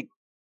decisions to make.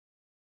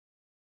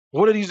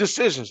 What are these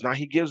decisions? Now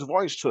he gives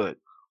voice to it.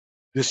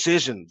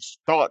 Decisions,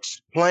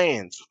 thoughts,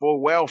 plans for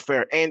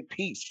welfare and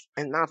peace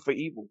and not for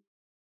evil.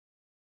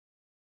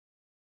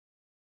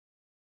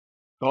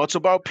 Thoughts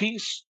about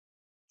peace,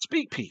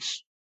 speak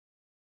peace.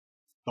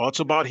 Thoughts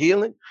about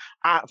healing,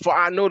 for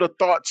I know the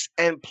thoughts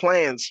and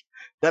plans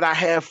that I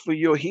have for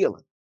your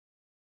healing.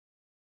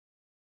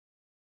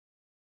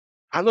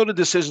 I know the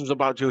decisions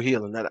about your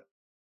healing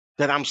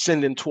that I'm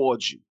sending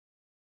towards you.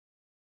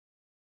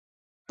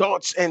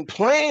 Thoughts and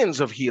plans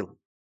of healing,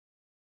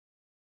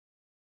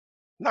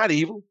 not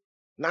evil,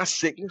 not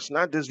sickness,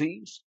 not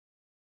disease,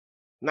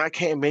 not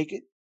can't make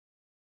it,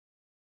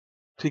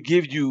 to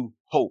give you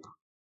hope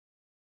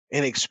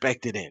and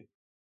expected end,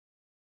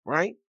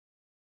 right?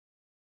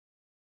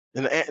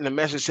 And the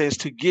message says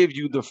to give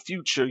you the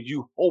future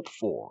you hope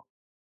for.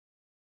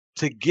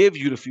 To give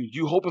you the future.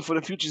 You hoping for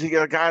the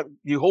future. God,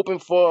 you hoping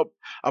for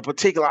a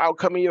particular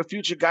outcome in your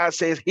future. God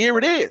says, here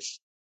it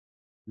is.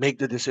 Make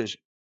the decision.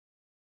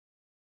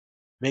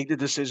 Make the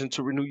decision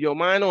to renew your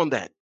mind on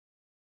that.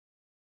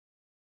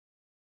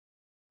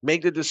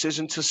 Make the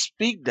decision to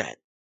speak that.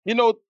 You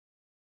know,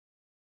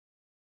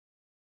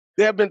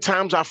 there have been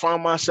times I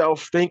found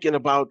myself thinking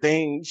about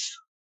things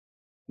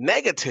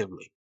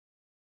negatively.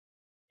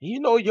 You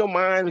know, your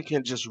mind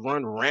can just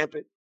run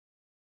rampant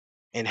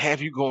and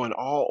have you going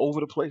all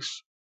over the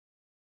place.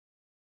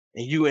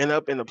 And you end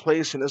up in a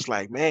place and it's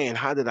like, man,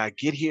 how did I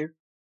get here?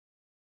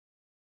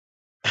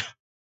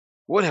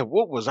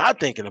 What was I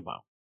thinking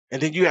about?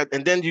 And then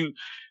you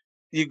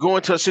go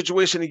into a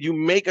situation and you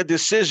make a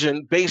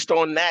decision based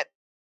on that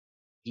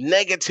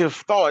negative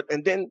thought.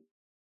 And then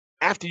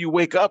after you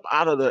wake up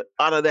out of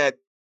that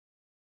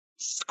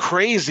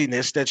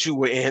craziness that you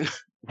were in,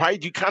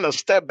 right? You kind of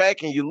step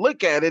back and you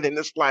look at it and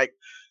it's like,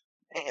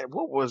 man,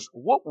 what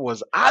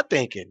was I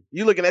thinking?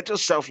 You looking at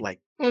yourself like,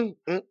 mm.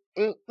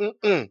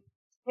 Man,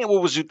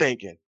 what was you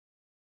thinking?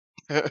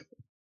 Man,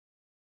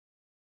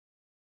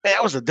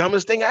 that was the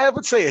dumbest thing I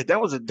ever said. That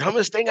was the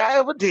dumbest thing I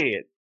ever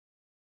did.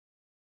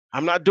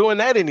 I'm not doing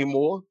that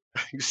anymore.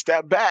 You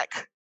step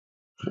back.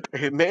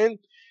 Amen.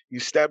 You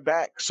step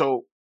back.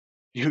 So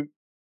you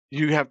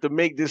you have to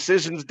make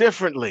decisions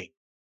differently.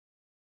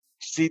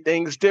 See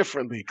things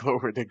differently.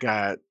 Glory to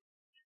God.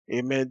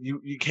 Amen.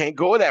 You can't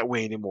go that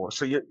way anymore.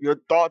 So your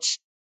thoughts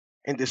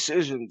and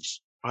decisions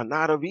are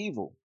not of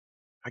evil.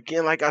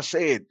 Again, like I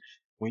said,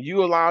 when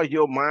you allow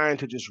your mind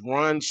to just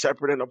run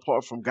separate and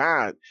apart from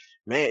God,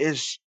 man,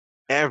 it's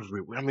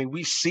everywhere. I mean,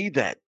 we see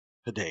that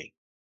today.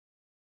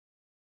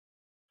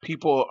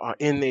 People are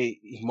in their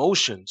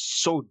emotions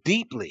so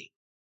deeply,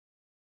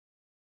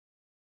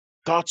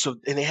 and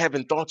they're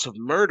having thoughts of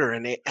murder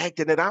and they're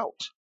acting it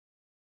out.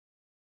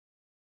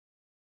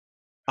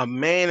 A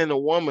man and a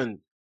woman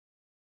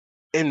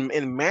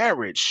in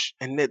marriage,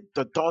 and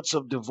the thoughts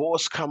of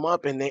divorce come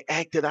up and they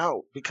act it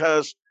out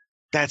because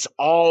that's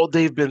all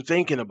they've been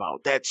thinking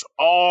about. That's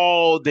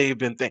all they've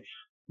been thinking.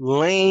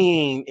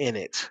 Laying in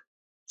it,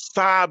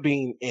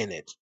 sobbing in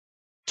it,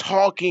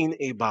 talking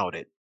about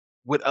it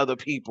with other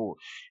people.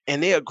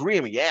 And they agree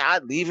with me, yeah,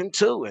 I'd leave him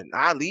too, and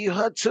I leave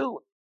her too.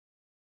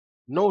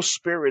 No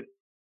spirit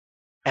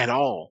at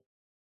all.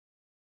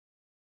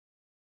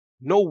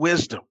 No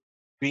wisdom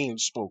being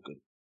spoken.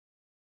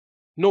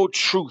 No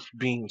truth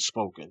being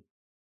spoken.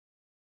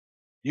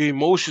 Your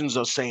emotions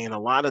are saying a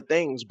lot of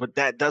things, but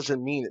that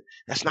doesn't mean it.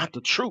 That's not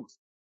the truth.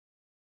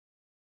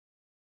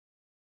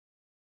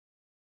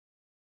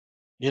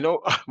 You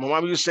know, my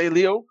mom used to say,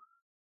 Leo,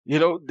 you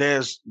know,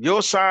 there's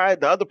your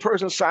side, the other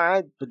person's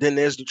side, but then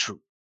there's the truth.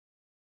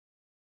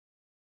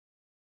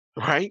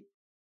 Right?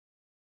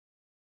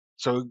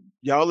 So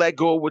y'all let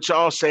go of what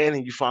y'all saying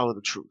and you follow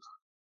the truth.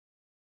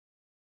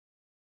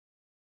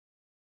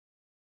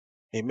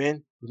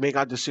 Amen. We make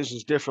our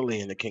decisions differently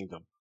in the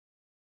kingdom.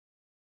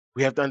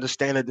 We have to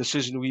understand the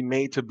decision we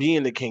made to be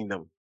in the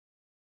kingdom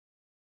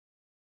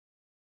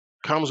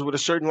comes with a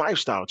certain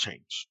lifestyle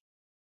change,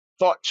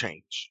 thought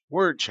change,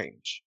 word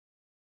change.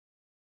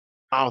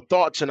 Our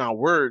thoughts and our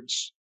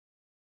words,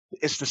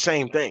 it's the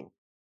same thing.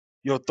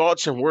 Your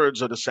thoughts and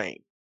words are the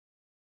same.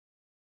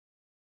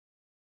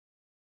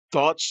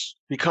 Thoughts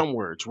become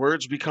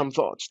words become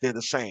thoughts. They're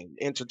the same,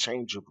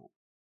 interchangeable.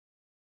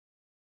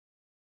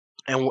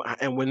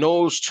 And when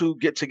those two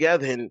get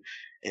together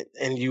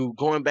and you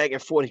going back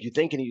and forth, and you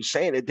thinking and you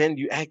saying it, then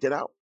you act it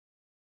out.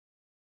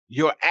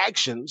 Your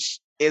actions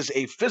is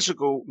a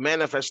physical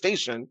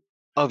manifestation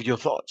of your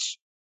thoughts.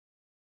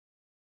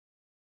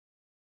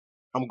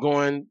 I'm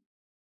going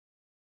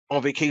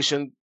on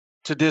vacation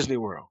to Disney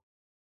World.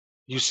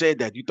 You said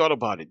that. You thought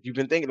about it. You've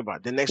been thinking about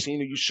it. The next thing you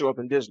know, you show up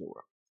in Disney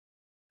World.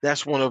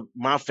 That's one of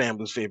my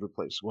family's favorite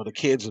places. Well, the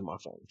kids in my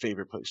family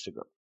favorite place to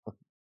go.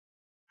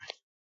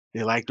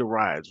 They like the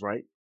rides,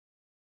 right?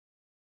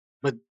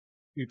 But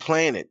we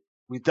plan it.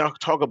 We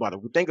talk about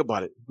it. We think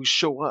about it. We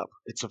show up.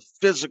 It's a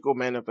physical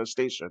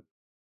manifestation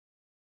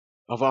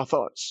of our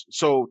thoughts.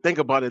 So think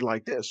about it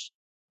like this.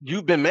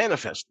 You've been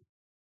manifesting.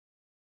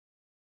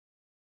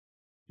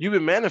 You've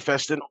been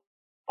manifesting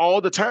all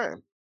the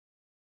time.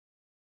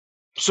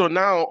 So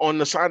now on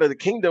the side of the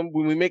kingdom,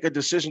 when we make a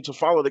decision to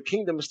follow the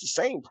kingdom, it's the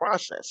same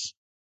process.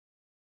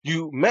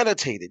 You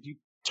meditate it. You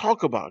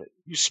talk about it.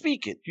 You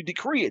speak it. You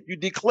decree it. You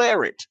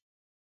declare it.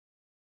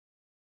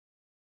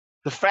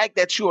 The fact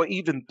that you are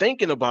even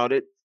thinking about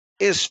it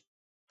is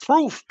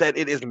proof that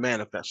it is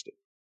manifested.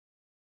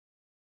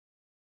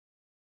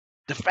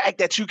 The fact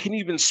that you can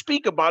even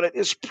speak about it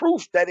is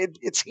proof that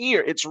it's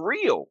here. It's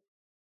real.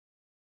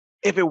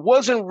 If it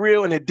wasn't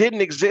real and it didn't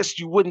exist,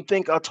 you wouldn't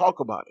think I'll talk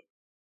about it.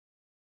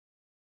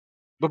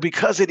 But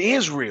because it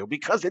is real,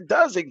 because it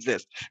does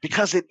exist,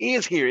 because it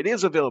is here, it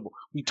is available,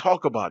 we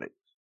talk about it.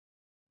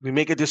 We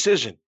make a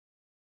decision.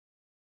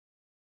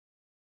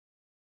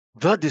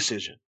 The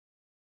decision.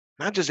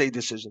 Not just a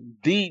decision,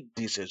 the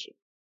decision.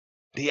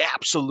 The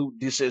absolute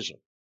decision.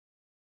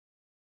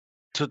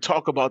 To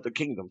talk about the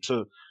kingdom,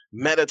 to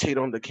meditate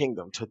on the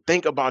kingdom, to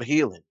think about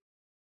healing,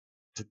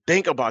 to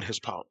think about his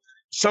power.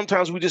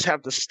 Sometimes we just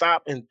have to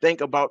stop and think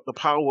about the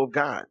power of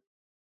God,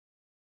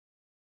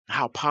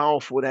 how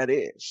powerful that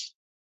is.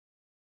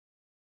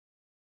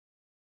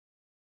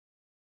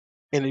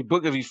 In the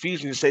book of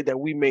Ephesians, it say that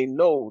we may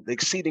know the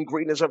exceeding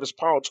greatness of his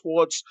power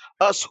towards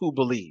us who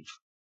believe,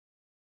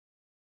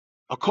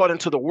 according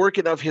to the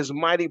working of his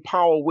mighty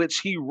power,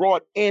 which he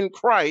wrought in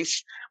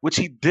Christ, which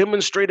he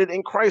demonstrated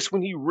in Christ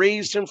when he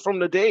raised him from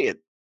the dead.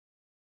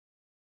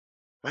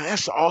 Man,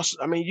 that's awesome.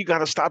 I mean, you got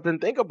to stop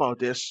and think about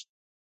this.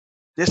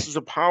 This is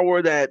a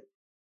power that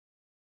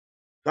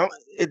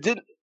it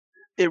didn't.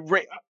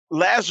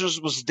 Lazarus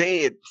was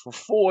dead for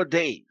 4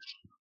 days,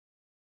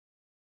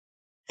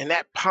 and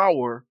that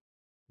power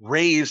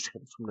raised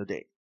him from the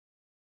dead.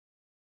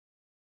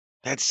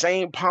 That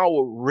same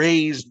power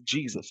raised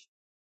Jesus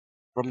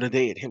from the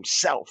dead,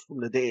 himself from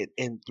the dead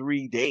in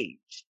 3 days.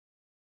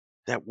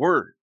 That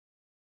word,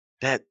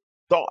 that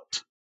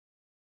thought,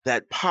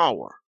 that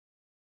power,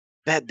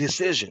 that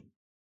decision.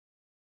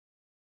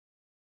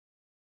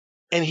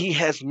 And he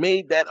has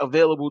made that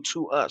available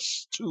to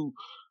us to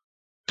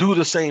do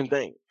the same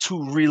thing,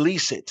 to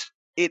release it.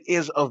 It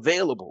is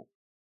available.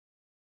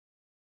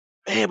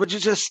 Man, but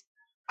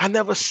I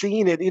never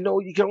seen it. You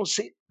don't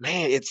see it.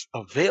 Man, it's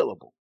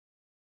available.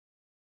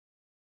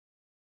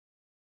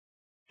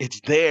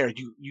 It's there.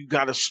 You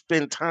got to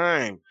spend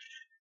time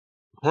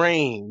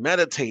praying,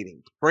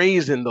 meditating,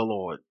 praising the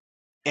Lord,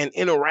 and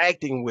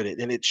interacting with it.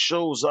 And it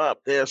shows up.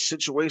 There are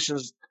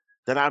situations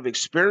that I've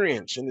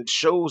experienced, and it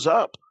shows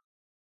up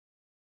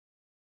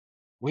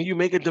when you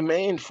make a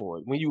demand for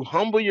it, when you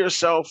humble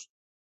yourself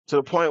to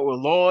the point where,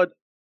 Lord,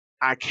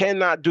 I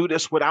cannot do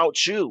this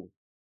without you.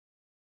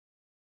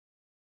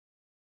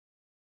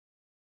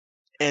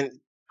 And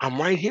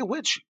I'm right here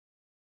with you.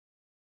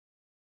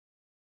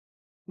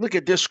 Look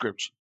at this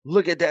scripture.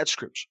 Look at that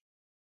scripture.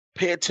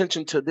 Pay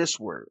attention to this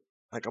word.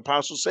 Like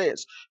Apostle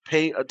says,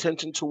 pay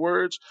attention to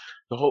words.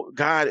 The whole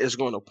God is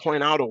going to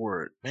point out a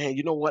word. Man,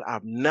 you know what?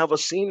 I've never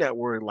seen that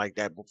word like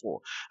that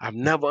before. I've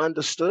never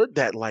understood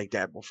that like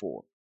that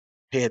before.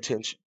 Pay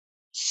attention.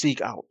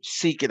 Seek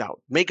it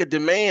out. Make a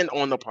demand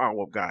on the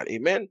power of God.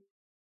 Amen.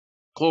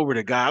 Glory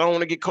to God. I don't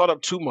want to get caught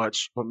up too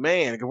much, but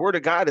man, the word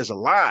of God is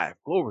alive.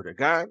 Glory to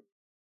God.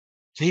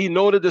 So he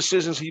knows the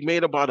decisions he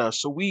made about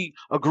us. So we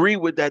agree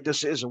with that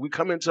decision. We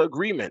come into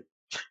agreement.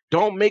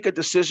 Don't make a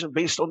decision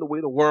based on the way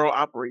the world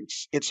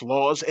operates, its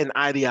laws and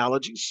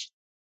ideologies.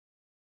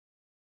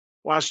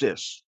 Watch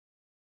this.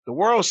 The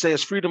world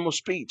says freedom of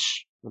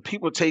speech, and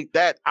people take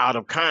that out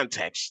of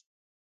context.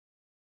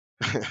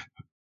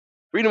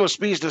 Freedom of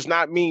speech does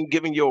not mean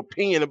giving your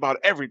opinion about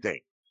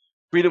everything.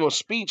 Freedom of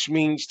speech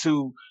means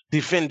to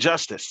defend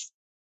justice.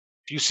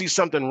 If you see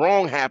something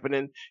wrong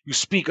happening, you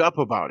speak up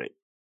about it.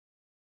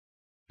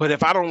 But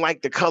if I don't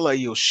like the color of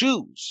your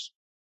shoes,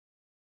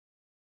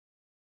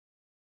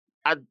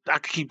 I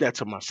could keep that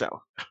to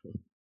myself.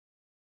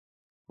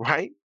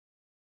 Right?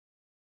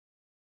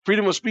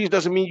 Freedom of speech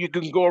doesn't mean you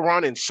can go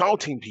around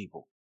insulting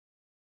people.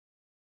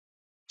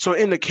 So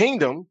in the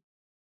kingdom,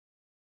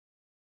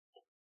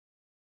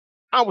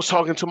 I was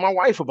talking to my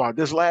wife about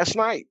this last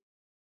night.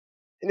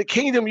 In the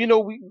kingdom,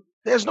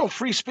 there's no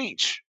free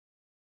speech.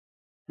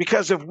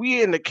 Because if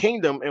we're in the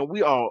kingdom and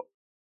we are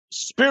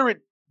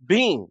spirit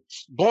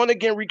beings, born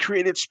again,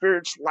 recreated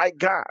spirits like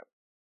God,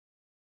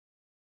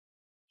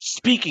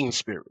 speaking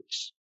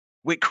spirits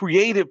with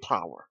creative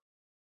power,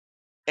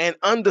 and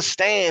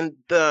understand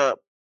the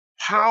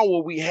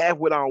power we have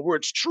with our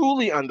words,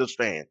 truly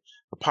understand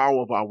the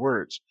power of our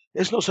words.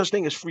 There's no such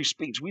thing as free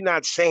speech. We're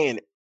not saying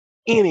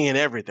any and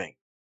everything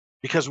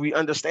because we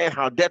understand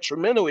how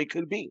detrimental it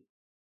could be.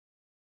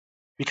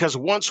 Because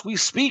once we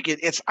speak it,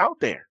 it's out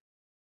there.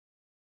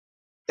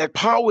 that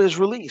power is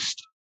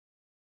released.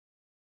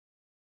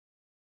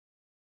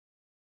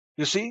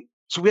 You see?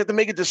 So we have to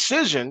make a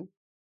decision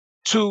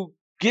to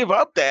give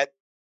up that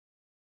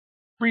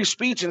free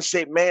speech and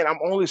say, man, I'm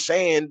only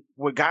saying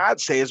what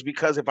God says,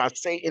 because if I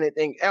say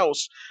anything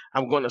else,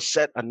 I'm going to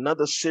set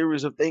another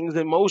series of things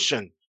in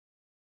motion.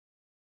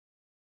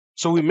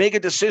 So we make a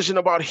decision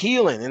about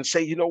healing and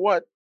say, you know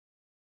what?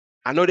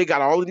 I know they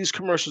got all of these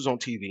commercials on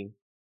TV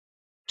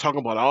talking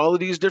about all of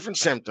these different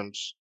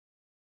symptoms,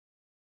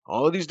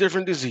 all of these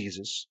different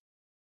diseases.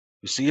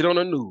 You see it on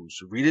the news,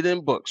 you read it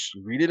in books,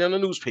 you read it in the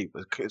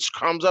newspaper. It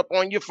comes up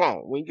on your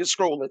phone when you're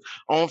scrolling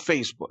on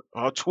Facebook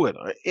or Twitter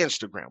or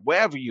Instagram,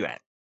 wherever you're at.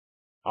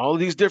 All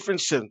of these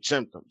different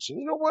symptoms. And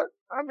you know what?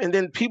 I mean,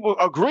 then people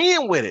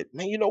agreeing with it.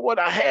 Man, you know what?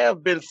 I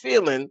have been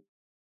feeling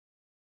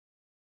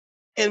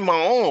in my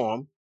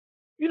arm.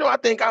 You know, I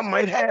think I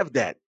might have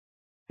that.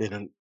 They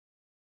didn't,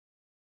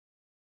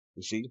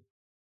 you see,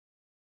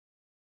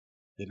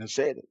 they didn't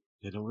say it.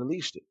 They didn't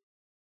release it.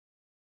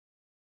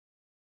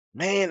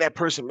 Man, that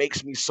person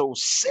makes me so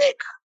sick.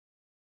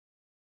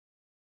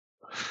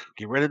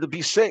 Get ready to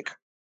be sick.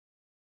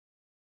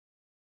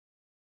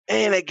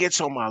 And it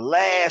gets on my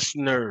last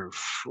nerve.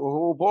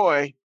 Oh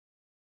boy,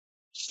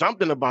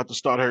 something about to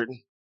start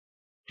hurting.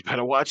 You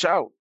better watch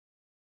out.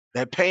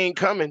 That pain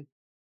coming.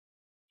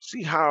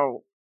 See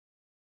how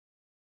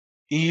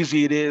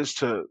easy it is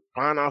to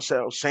find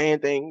ourselves saying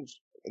things,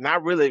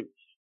 not really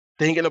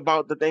thinking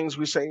about the things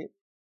we say,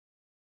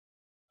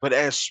 but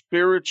as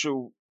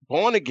spiritual,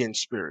 born again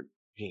spirit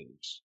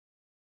beings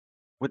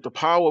with the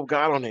power of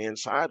God on the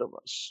inside of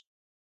us.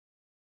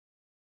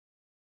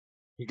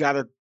 We got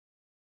to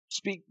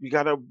speak. We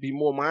got to be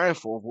more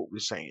mindful of what we're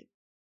saying.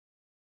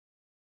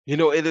 You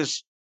know, it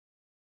is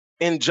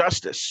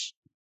injustice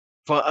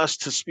for us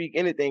to speak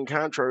anything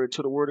contrary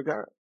to the word of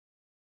God.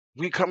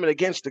 We coming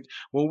against the,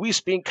 when we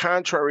speak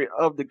contrary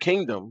of the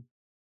kingdom,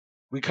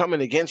 we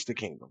coming against the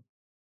kingdom.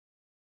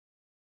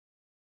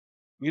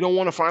 We don't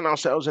want to find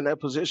ourselves in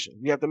that position.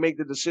 We have to make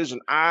the decision.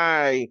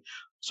 I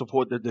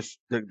support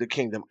the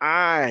kingdom.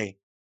 I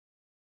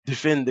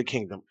defend the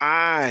kingdom.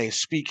 I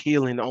speak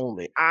healing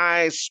only.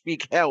 I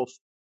speak health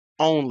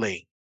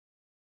only.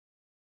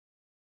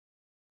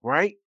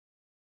 Right?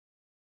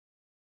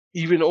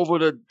 Even over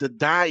the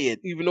diet,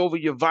 even over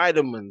your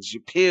vitamins,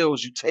 your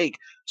pills you take,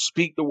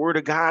 speak the word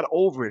of God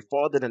over it.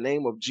 Father, in the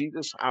name of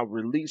Jesus, I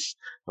release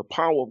the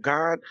power of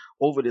God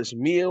over this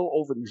meal,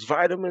 over these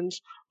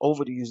vitamins,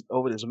 over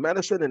this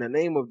medicine in the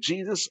name of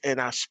Jesus, and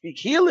I speak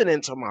healing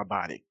into my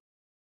body.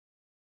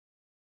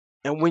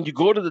 And when you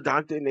go to the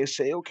doctor and they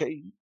say,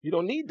 okay, you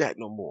don't need that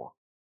no more.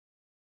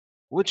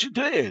 What you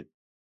did?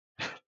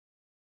 The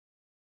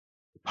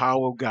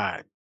power of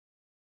God.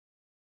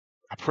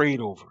 I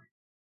prayed over it.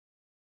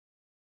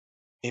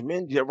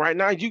 Amen. Yeah, right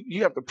now,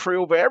 you have to pray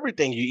over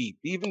everything you eat,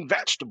 even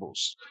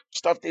vegetables,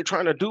 stuff they're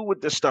trying to do with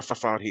this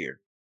stuff out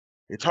here.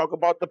 They talk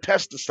about the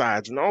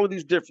pesticides and all of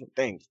these different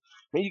things.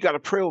 Man, you got to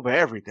pray over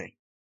everything.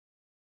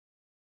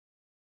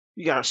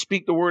 You got to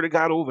speak the word of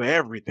God over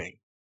everything,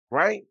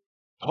 right?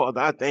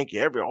 Father, I thank you.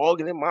 Every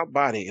organ in my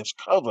body is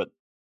covered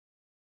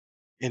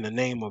in the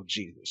name of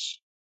Jesus.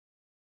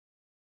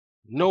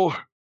 No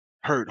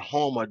hurt,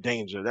 harm, or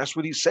danger. That's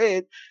what he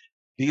said.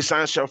 These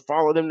signs shall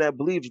follow them that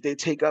believe. If they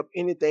take up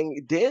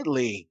anything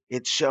deadly,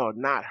 it shall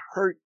not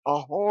hurt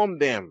or harm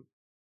them.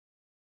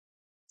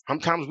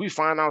 Sometimes we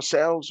find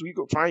ourselves, you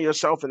could find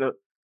yourself in a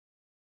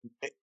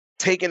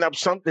taking up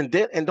something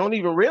dead and don't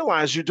even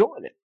realize you're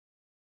doing it.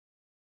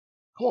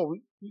 Come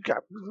on, we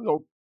got, you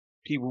know,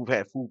 people who've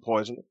had food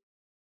poisoning,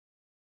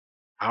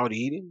 out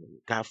eating,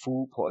 got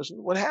food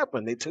poisoning. What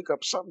happened? They took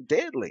up something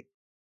deadly.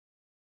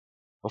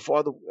 That's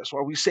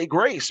why we say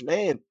grace,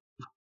 man.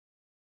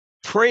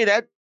 Pray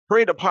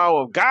the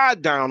power of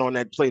God down on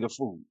that plate of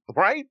food,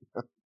 right?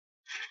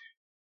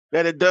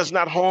 That it does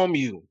not harm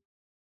you.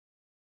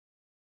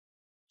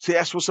 See,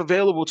 that's what's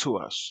available to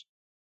us.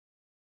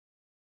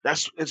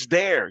 It's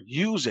there.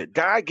 Use it.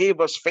 God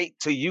gave us faith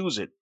to use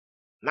it,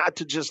 not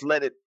to just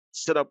let it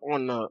sit up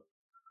on the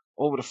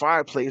over the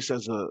fireplace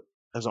as an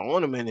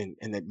ornament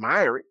and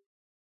admire it.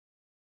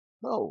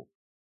 No,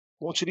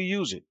 I want you to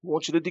use it. I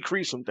want you to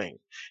decree some things.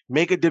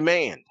 Make a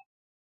demand.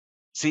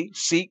 See,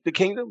 seek the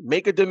kingdom.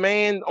 Make a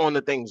demand on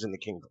the things in the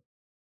kingdom.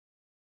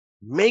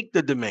 Make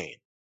the demand.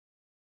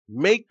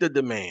 Make the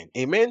demand.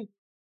 Amen.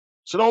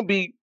 So don't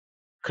be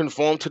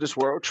conformed to this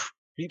world.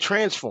 Be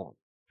transformed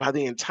by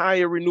the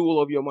entire renewal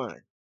of your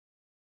mind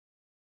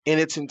in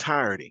its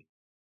entirety.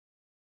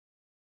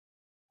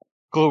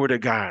 Glory to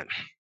God.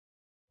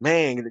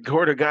 Man, the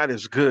word of God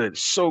is good.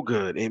 So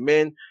good.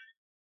 Amen.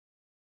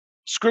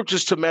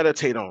 Scriptures to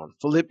meditate on.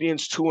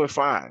 Philippians 2 and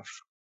 5.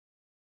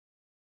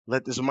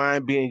 Let this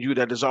mind be in you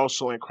that is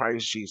also in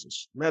Christ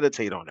Jesus.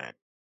 Meditate on that.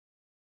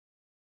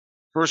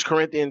 1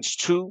 Corinthians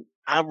 2,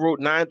 I wrote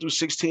 9 through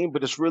 16,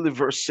 but it's really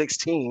verse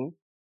 16.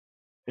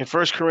 In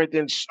 1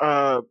 Corinthians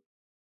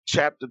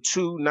chapter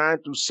 2, 9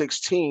 through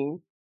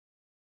 16.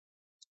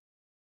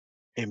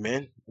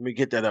 Amen. Let me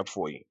get that up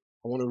for you.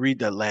 I want to read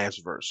that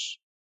last verse.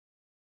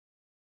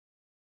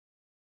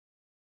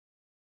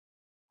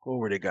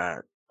 Glory to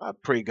God. I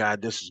pray,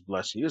 God, this is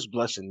blessing you. It's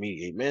blessing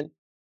me. Amen.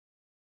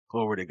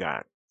 Glory to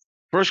God.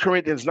 1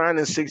 Corinthians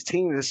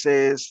 9:16, it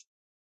says,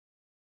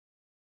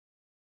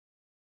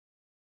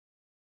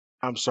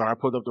 I'm sorry, I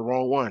put up the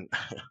wrong one.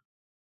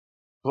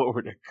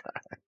 Glory to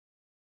God.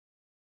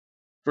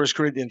 1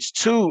 Corinthians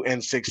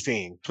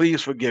 2:16.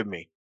 Please forgive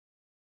me.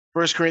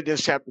 1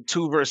 Corinthians chapter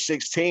 2, verse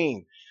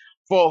 16.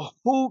 For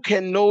who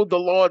can know the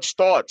Lord's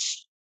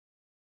thoughts?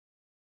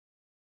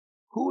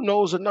 Who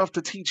knows enough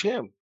to teach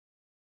him?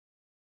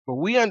 But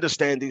we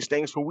understand these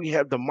things, for we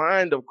have the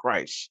mind of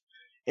Christ.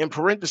 In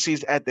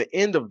parentheses, at the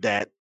end of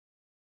that,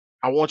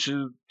 I want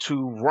you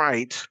to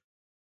write,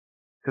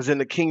 because in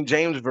the King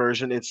James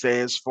Version, it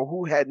says, for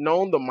who had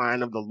known the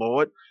mind of the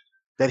Lord,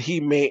 that he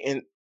may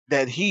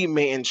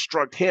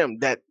instruct him,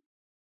 that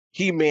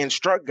he may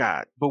instruct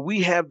God. But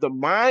we have the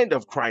mind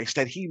of Christ,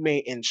 that he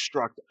may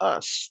instruct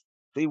us.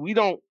 See, we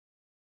don't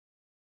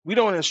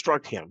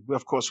instruct him.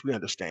 Of course, we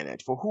understand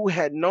that. For who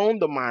had known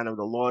the mind of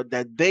the Lord,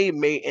 that they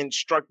may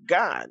instruct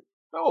God?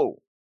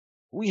 No,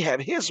 we have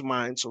his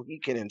mind so he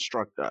can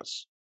instruct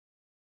us.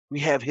 We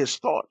have his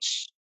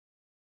thoughts.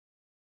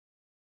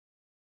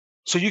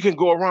 So you can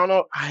go around,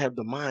 oh, I have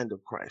the mind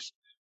of Christ.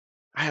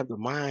 I have the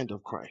mind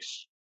of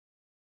Christ.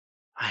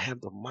 I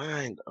have the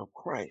mind of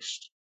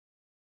Christ.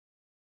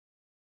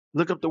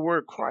 Look up the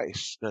word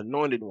Christ, the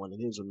anointed one,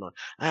 and his anointing.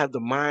 I have the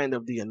mind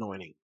of the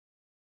anointing.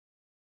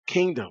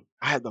 Kingdom.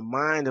 I have the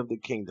mind of the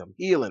kingdom.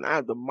 Healing. I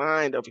have the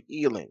mind of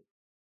healing.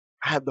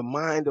 I have the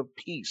mind of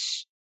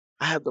peace.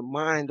 I have the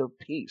mind of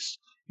peace.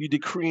 You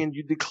decree and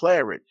you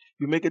declare it.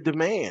 You make a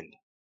demand.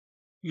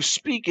 You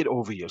speak it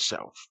over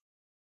yourself.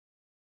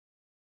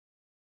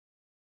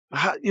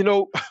 I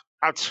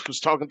was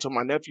talking to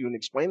my nephew and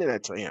explaining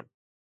that to him.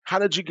 How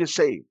did you get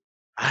saved?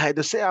 I had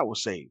to say I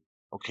was saved.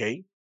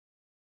 Okay.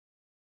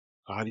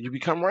 How did you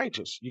become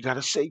righteous? You got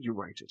to say you're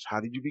righteous. How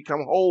did you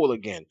become whole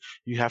again?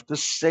 You have to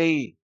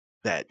say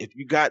that. If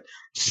you got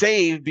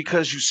saved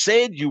because you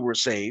said you were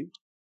saved,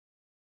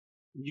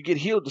 you get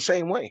healed the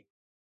same way.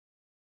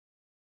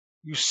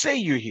 You say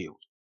you're healed,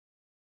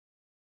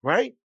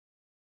 right?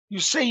 You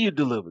say you're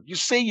delivered. You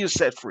say you're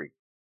set free.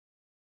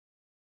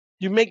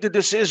 You make the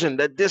decision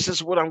that this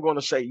is what I'm going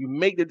to say. You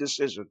make the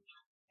decision.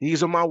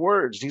 These are my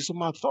words. These are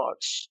my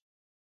thoughts.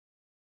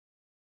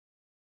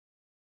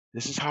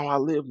 This is how I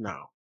live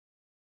now.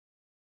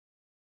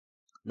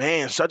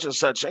 Man, such and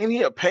such, ain't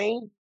he a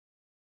pain?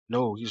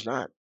 No, he's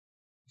not.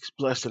 He's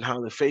blessed and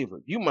highly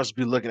favored. You must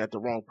be looking at the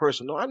wrong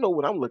person. No, I know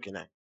what I'm looking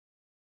at.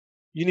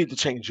 You need to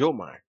change your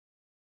mind.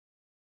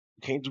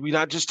 We're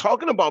not just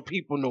talking about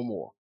people no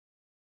more.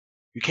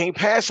 You can't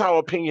pass our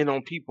opinion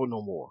on people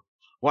no more.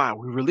 Why?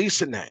 We're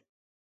releasing that.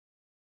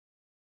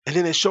 And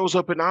then it shows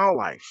up in our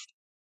life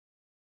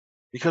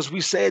because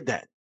we said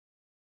that.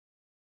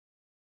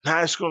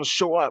 Now it's going to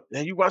show up.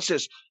 Now you watch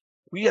this.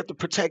 We have to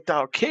protect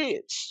our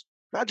kids,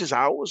 not just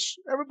ours,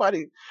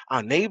 everybody,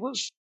 our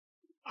neighbors,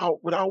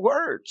 with our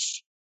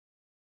words.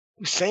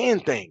 We're saying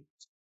things.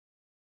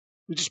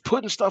 We're just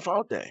putting stuff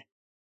out there.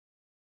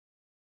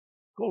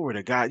 Glory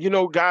to God.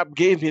 God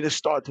gave me this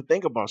thought to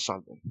think about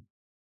something.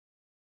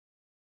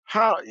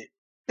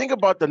 Think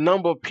about the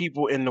number of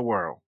people in the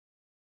world,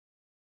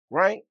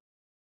 right?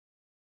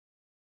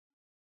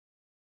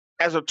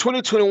 As of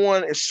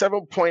 2021, it's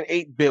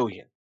 7.8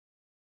 billion.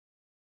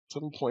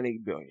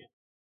 7.8 billion.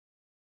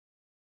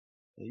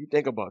 And you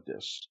think about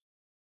this.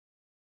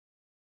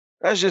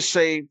 Let's just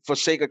say, for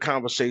sake of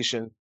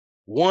conversation,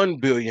 1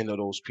 billion of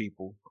those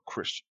people are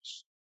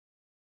Christians.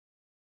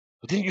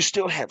 But then you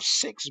still have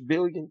 6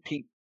 billion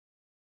people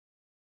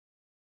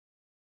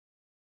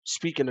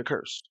speaking the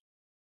curse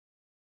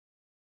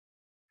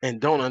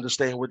and don't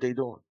understand what they're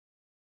doing.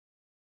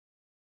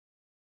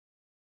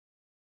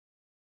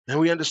 And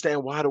we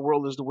understand why the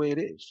world is the way it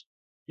is.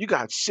 You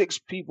got 6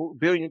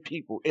 billion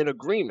people in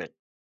agreement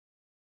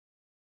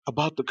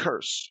about the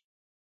curse,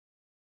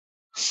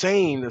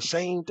 saying the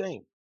same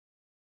thing,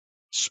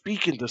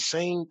 speaking the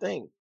same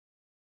thing,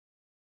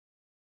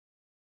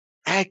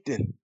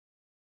 acting,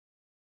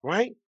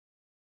 right?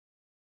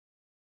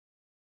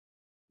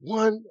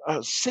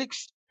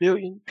 6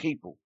 billion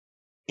people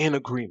in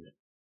agreement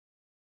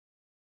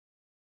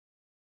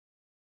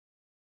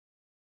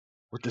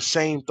with the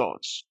same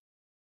thoughts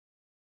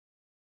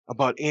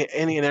about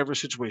any and every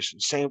situation.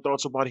 Same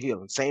thoughts about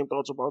healing, same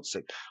thoughts about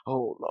sick.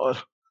 Oh Lord,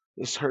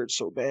 this hurts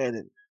so bad,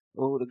 and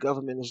oh, the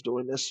government is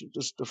doing this,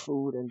 just the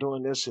food, and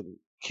doing this, and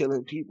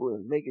killing people,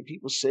 and making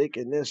people sick,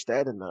 and this,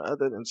 that, and the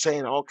other, and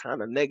saying all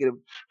kind of negative,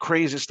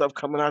 crazy stuff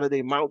coming out of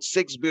their mouth.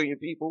 6 billion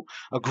people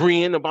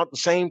agreeing about the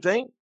same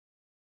thing.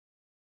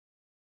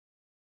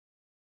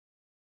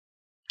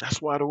 That's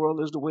why the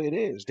world is the way it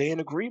is. They're in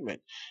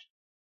agreement.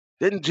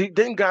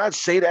 Didn't God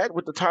say that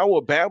with the Tower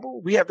of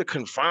Babel? We have to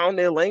confound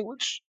their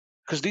language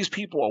because these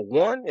people are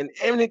one, and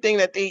anything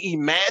that they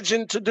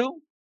imagine to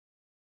do,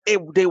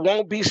 they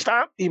won't be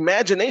stopped.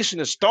 Imagination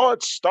is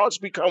thoughts. Thoughts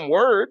become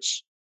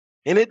words.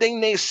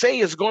 Anything they say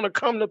is going to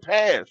come to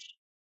pass.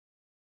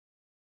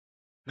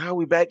 Now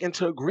we're back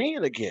into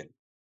agreeing again.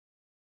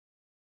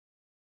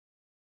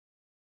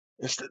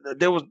 Instead,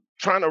 they was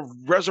trying to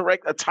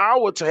resurrect a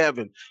tower to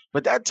heaven,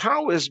 but that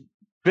tower has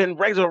been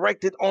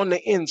resurrected on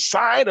the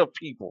inside of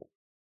people,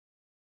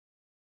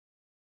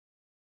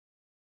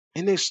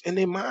 in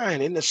their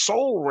mind, in the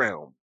soul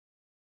realm,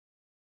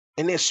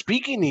 and they're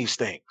speaking these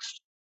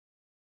things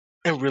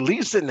and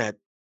releasing that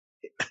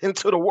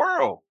into the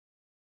world,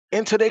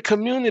 into their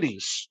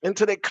communities,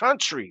 into their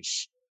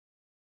countries,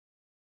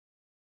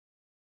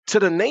 to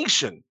the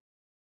nation.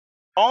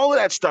 All of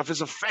that stuff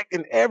is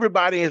affecting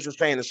everybody is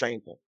saying the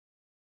same thing.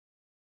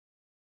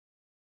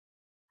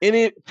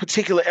 Any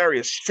particular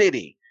area,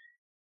 city,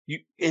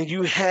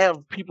 you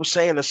have people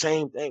saying the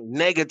same thing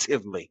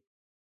negatively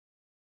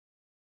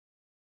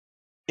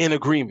in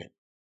agreement.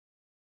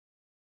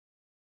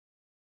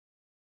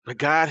 But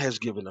God has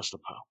given us the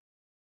power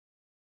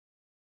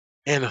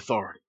and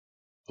authority,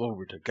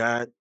 glory to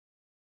God,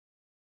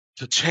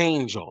 to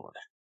change all of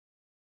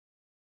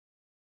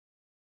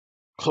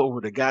that.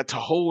 Glory to God, to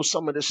hold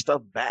some of this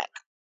stuff back,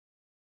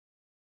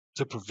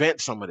 to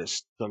prevent a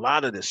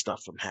lot of this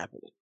stuff from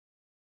happening,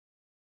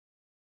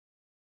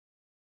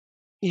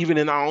 even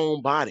in our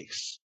own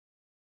bodies.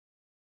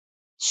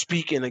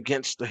 Speaking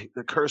against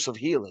the curse of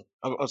healing,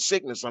 of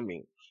sickness,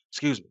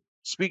 excuse me,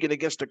 speaking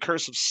against the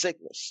curse of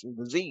sickness and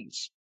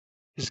disease.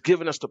 He's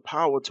given us the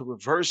power to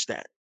reverse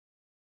that.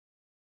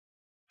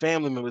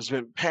 Family members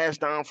been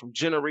passed down from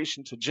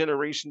generation to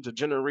generation to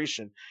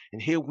generation.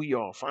 And here we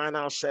are, find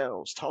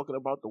ourselves talking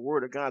about the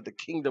word of God, the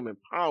kingdom and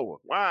power.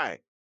 Why?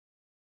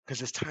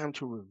 Because it's time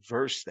to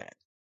reverse that.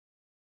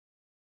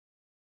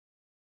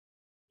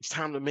 It's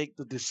time to make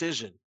the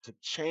decision to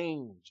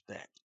change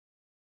that.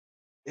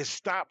 It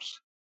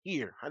stops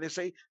here. How they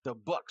say? The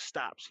buck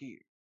stops here.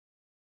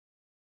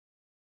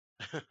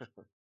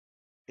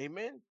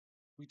 Amen.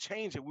 We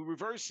change it. We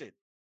reverse it.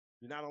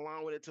 We're not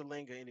allowing it to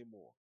linger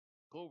anymore.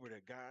 Glory to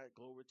God.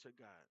 Glory to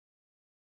God.